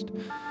honest.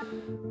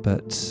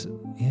 But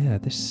yeah,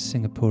 this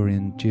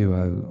Singaporean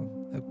duo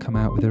have come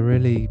out with a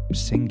really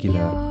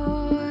singular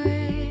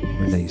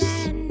release.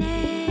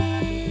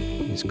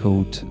 It's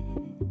called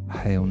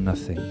Hail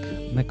Nothing.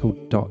 And they're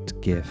called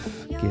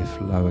 .gif, GIF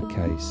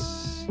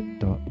lowercase,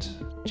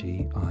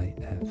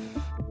 .gif.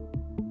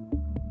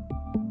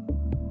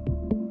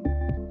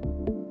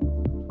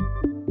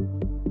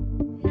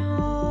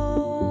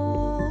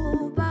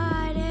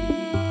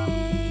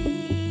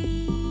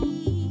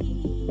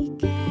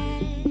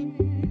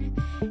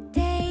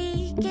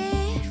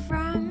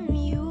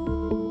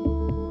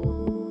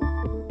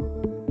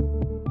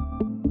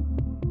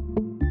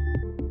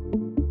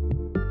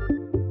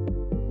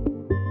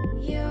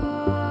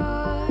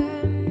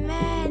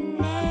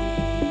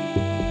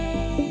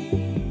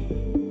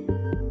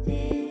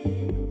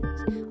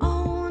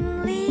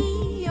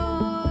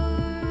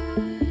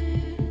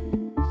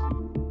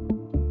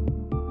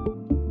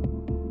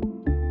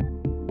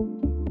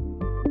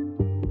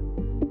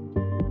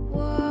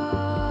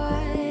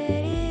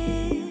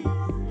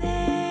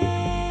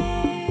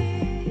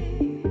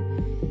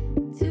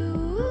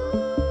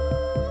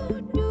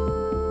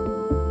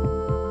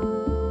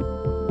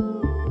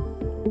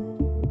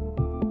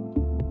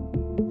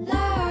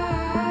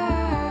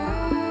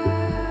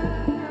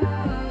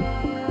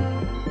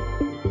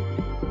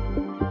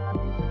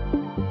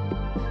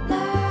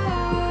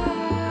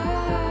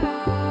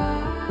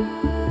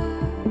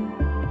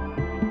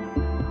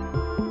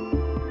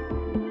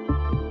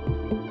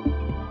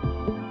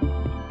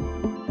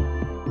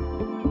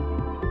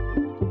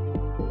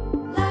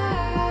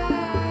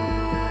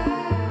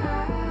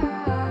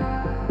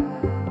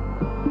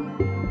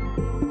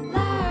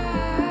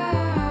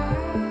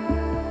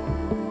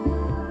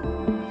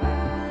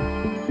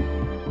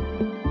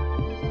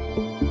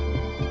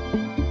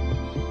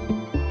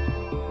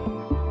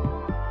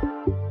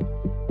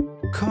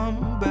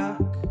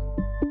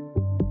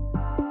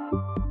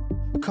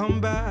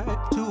 Come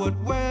back to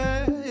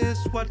where is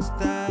what's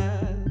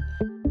that?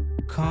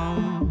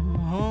 Come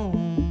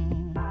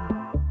home.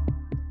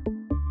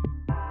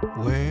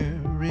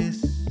 Where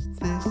is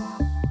this?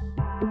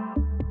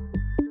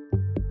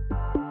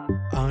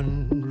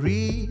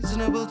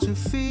 Unreasonable to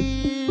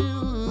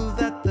feel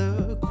that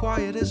the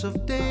quietest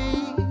of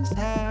days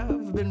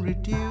have been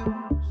reduced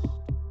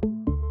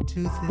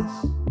to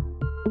this.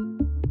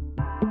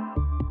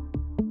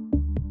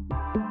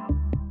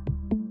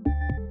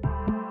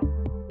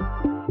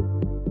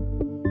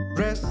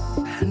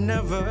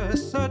 Never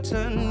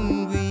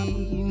certain,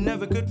 we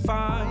never could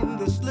find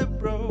the slip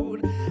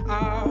road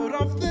out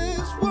of this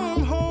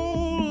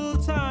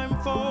wormhole. Time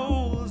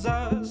folds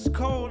us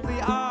coldly.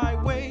 I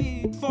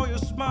wait for your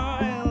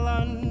smile,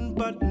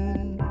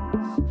 unbuttons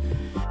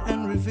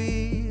and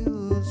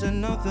reveals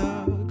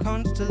another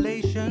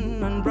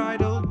constellation.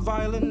 Unbridled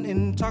violent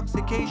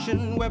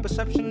intoxication, where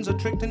perceptions are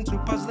tricked into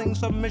puzzling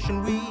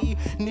submission. We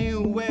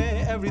knew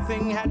where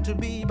everything had to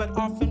be, but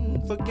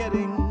often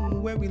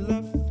forgetting where we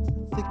left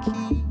the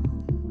key.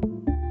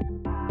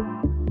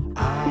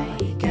 I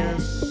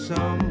guess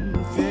some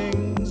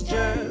things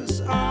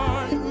just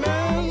aren't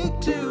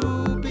meant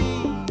to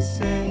be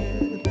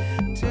said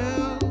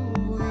till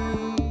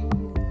we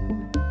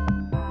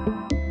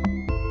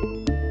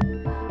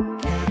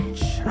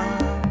catch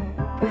our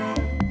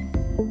breath.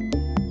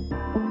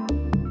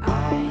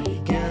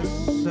 I guess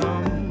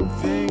some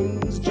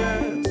things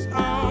just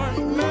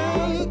aren't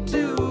meant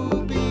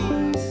to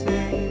be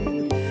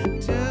said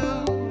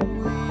till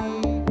we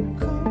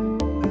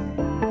come back.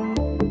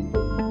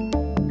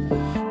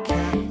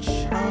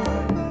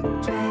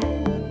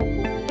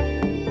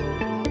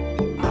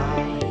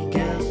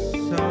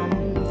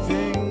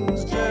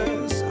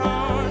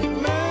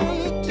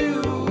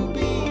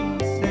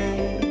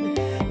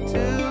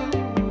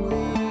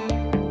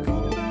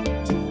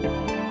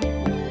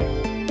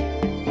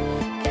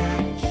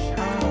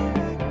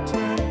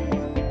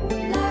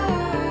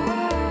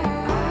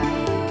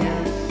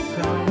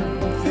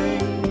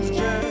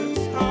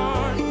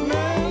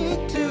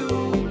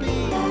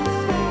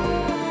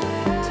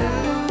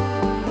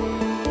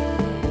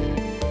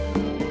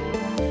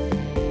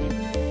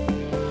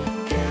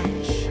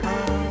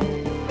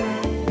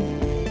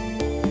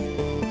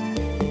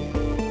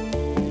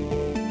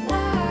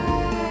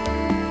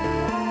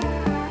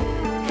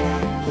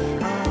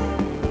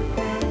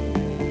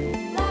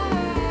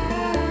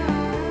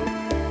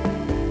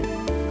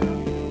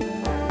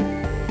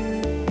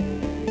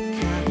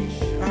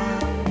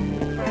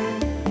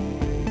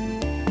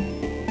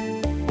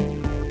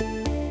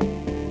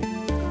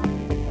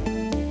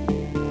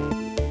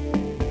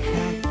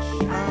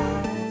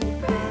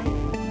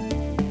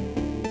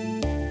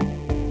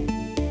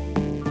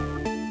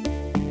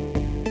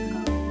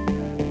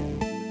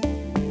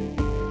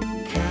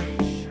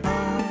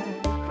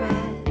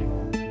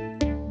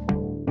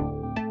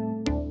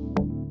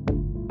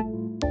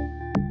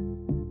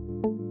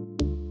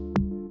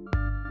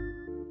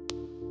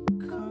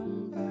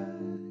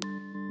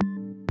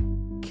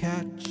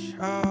 catch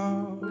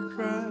our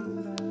breath.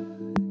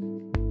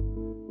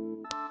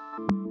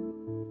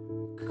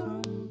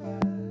 Come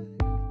back,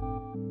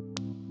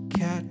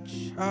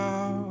 catch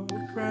our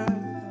breath.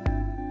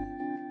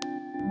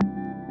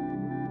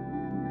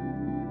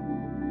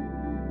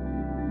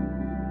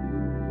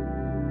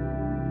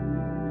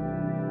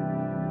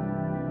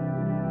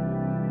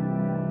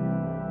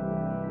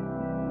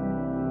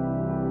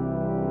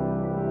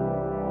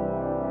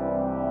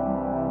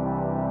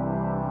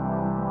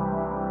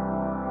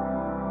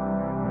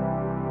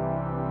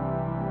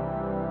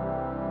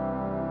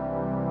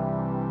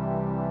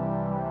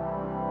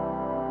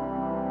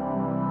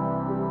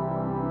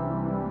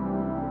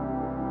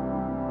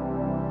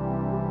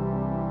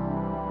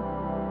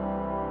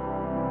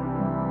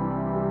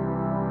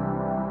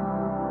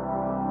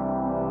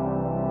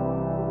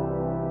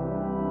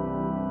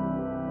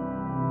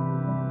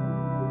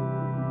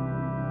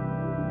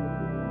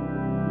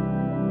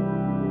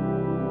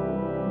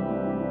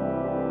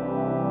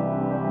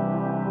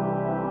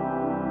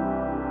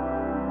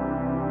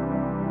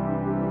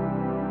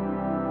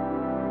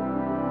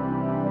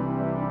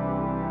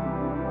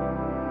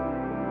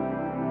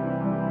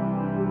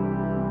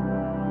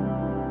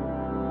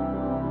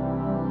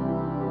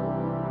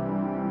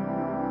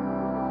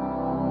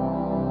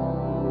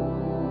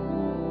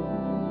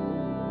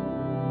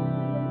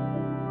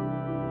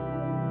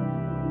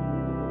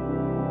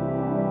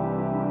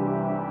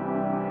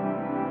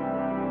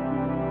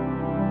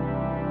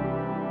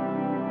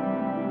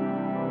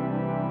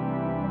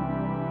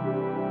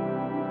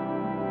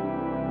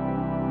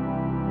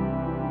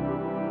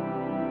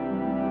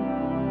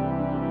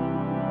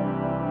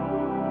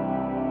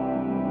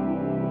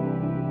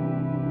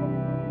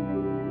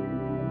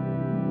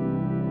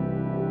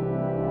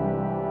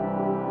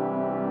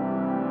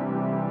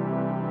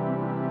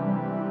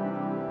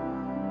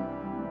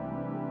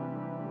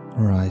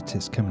 Right,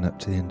 it's coming up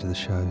to the end of the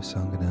show, so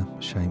I'm going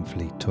to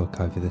shamefully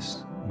talk over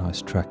this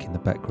nice track in the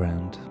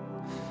background.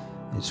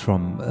 It's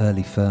from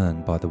Early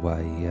Fern, by the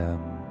way.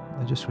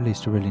 They just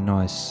released a really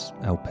nice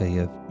LP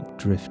of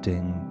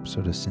drifting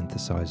sort of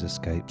synthesizer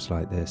scapes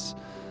like this.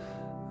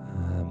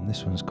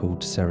 This one's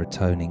called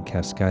Serotonin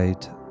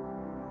Cascade,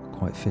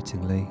 quite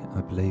fittingly,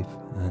 I believe,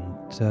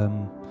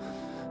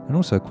 and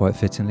also quite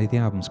fittingly, the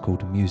album's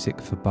called Music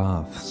for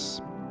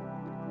Baths.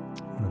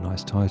 What a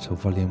nice title,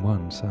 Volume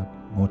 1, so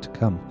more to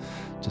come,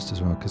 just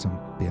as well, because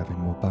I'll be having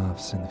more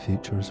baths in the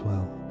future as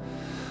well.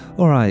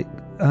 Alright,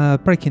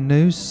 breaking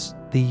news,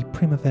 the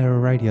Primavera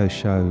radio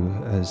show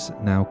has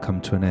now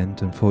come to an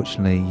end.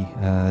 Unfortunately,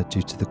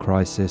 due to the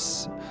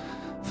crisis,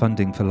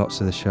 funding for lots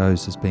of the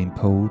shows has been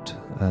pulled.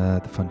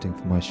 The funding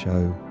for my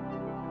show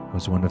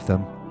was one of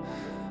them.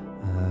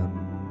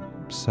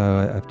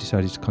 So I've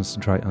decided to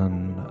concentrate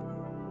on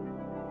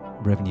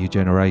revenue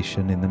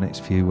generation in the next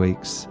few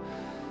weeks,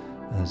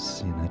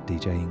 as you know,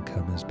 DJ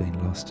income has been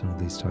lost and all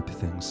these type of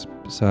things.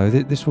 So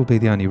this will be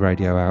the only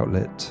radio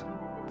outlet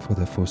for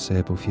the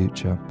foreseeable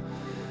future,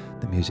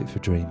 the Music for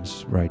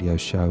Dreams radio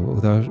show,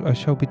 although I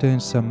shall be doing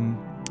some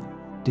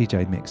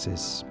DJ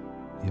mixes.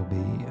 You'll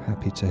be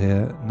happy to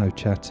hear, no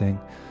chatting,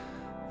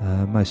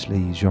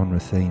 mostly genre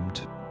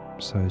themed,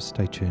 so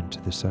stay tuned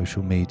to the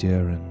social media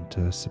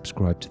and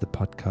subscribe to the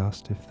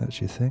podcast if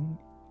that's your thing.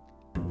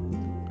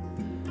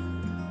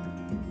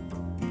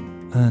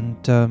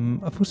 And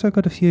I've also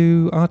got a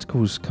few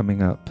articles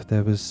coming up.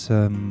 There was,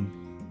 I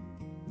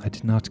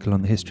did an article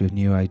on the history of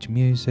New Age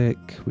music,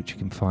 which you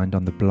can find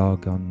on the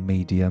blog on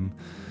Medium,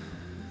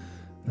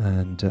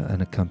 and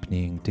an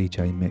accompanying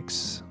DJ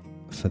mix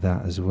for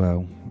that as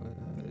well,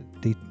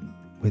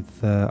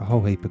 with a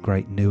whole heap of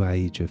great New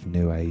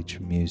Age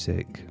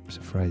music. It's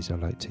a phrase I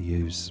like to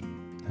use,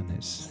 and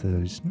it's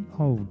those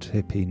old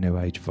hippie New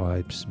Age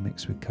vibes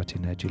mixed with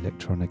cutting edge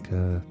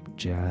electronica,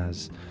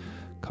 jazz,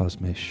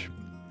 cosmish.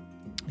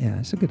 Yeah,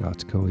 it's a good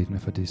article, even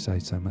if I do say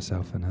so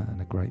myself, and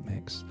a great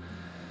mix.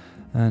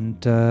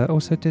 And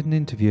also did an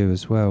interview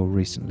as well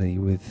recently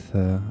with,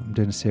 I'm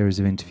doing a series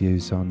of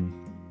interviews on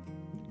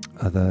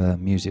other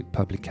music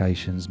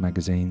publications,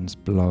 magazines,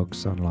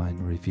 blogs, online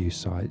review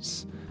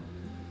sites.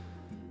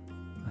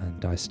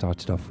 And I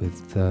started off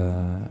with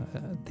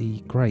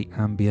the great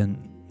ambient,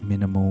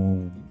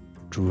 minimal,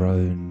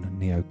 drone,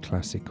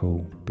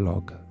 neoclassical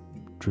blog,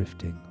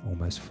 Drifting,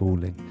 Almost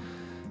Falling.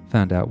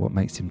 Found out what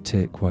makes him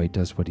tick, why he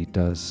does what he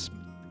does.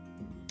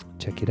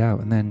 Check it out,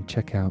 and then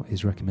check out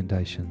his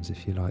recommendations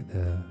if you like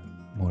the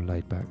more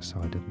laid-back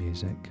side of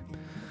music.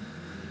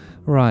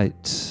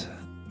 Right,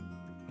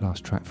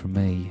 last track from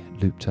me,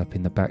 looped up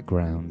in the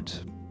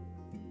background.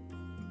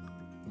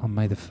 On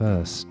May the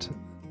 1st,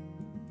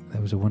 there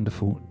was a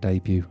wonderful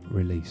debut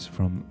release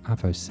from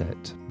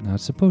Avoset. Now, I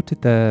supported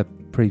their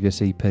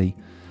previous EP,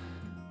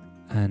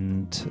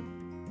 and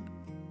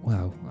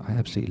well, I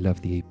absolutely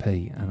love the EP,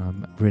 and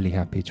I'm really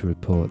happy to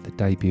report the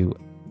debut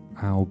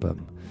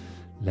album,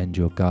 Lend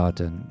Your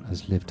Garden,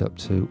 has lived up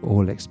to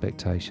all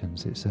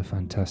expectations. It's a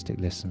fantastic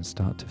listen,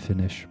 start to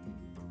finish.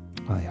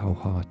 I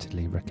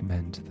wholeheartedly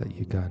recommend that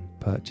you go and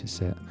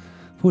purchase it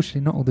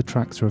Unfortunately, not all the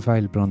tracks are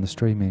available on the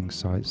streaming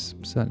sites,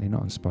 certainly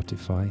not on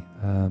Spotify.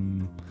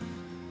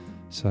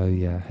 So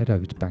yeah, head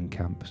over to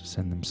Bandcamp,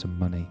 send them some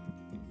money.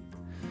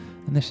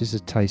 And this is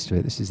a taste of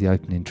it. This is the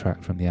opening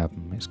track from the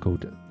album. It's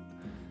called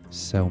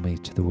Sell Me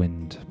to the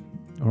Wind.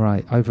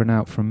 Alright, over and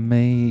out from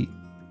me.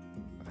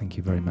 Thank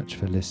you very much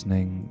for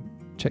listening.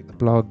 Check the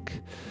blog,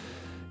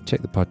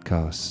 check the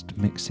podcast,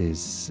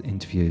 mixes,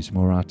 interviews,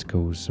 more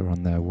articles are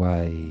on their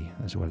way,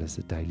 as well as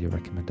the daily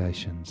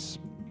recommendations.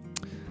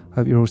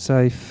 Hope you're all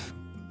safe.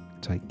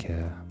 Take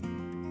care.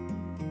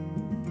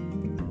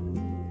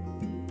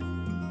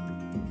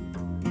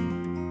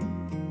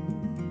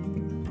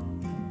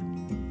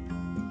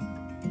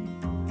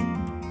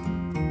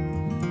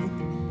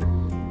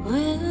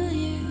 Will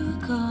you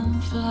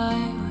come fly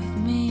with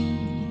me?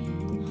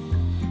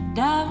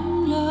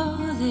 Down low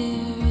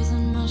there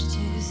isn't much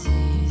to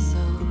see, so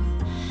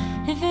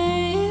if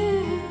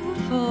you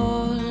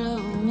follow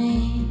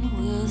me,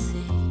 we'll see.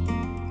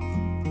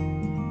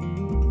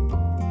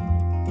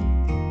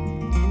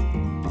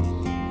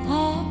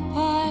 Up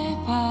high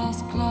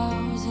past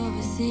clouds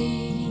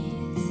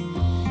overseas,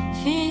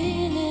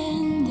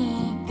 feeling the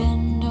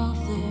bend of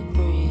the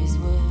breeze.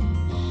 Where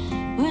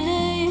will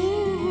you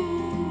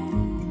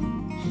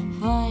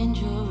find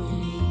your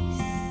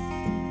release?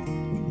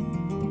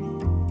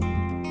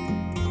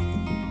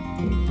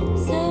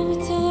 Sell me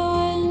to the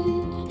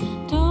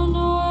wind, don't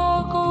know where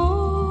I'll go.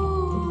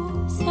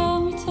 Sell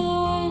me to the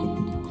wind,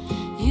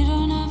 you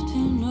don't have to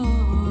know.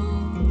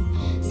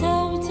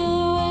 Sell me to the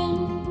wind,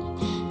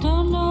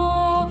 don't know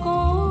where I'll go.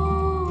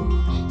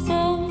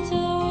 Sell me to the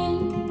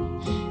wind,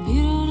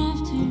 you don't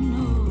have to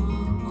know.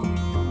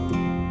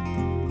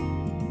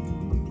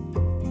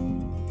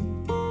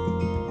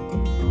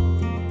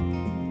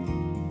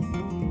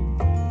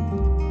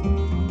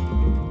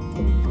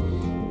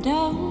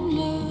 Don't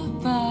look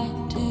back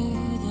to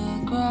the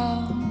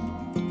ground.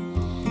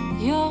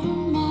 Your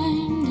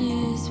mind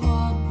is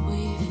what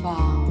we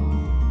found.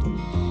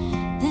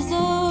 There's a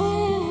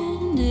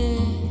wind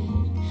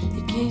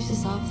that keeps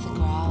us off the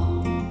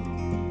ground.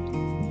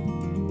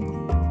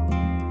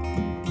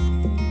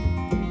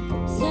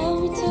 Sell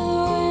me to the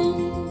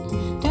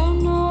wind, don't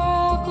know where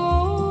I'll go.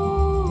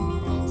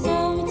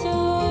 Sell me to the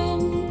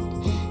wind,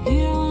 you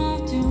don't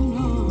have to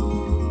know.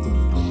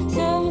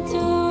 Sell me to the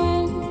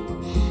wind,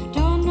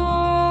 don't know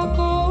where I'll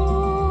go.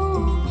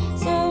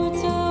 Sell me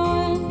to the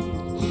wind,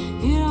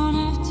 you don't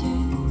have to know.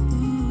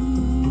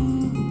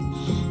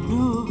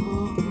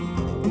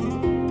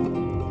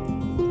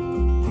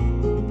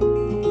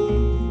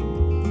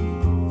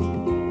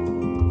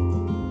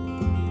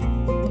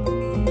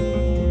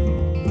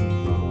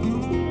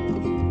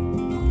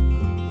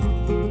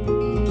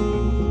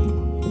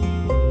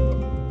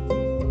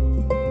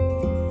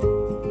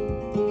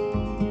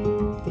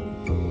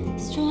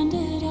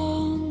 Stranded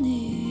on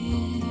the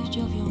edge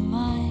of your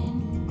mind,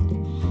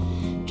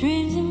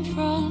 dreams in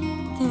front,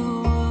 the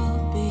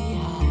world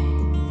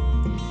behind.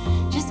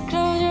 Just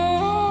close your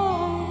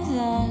eyes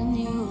and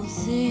you'll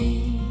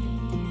see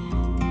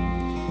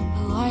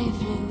why you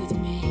flew with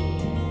me.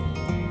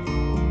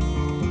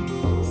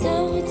 So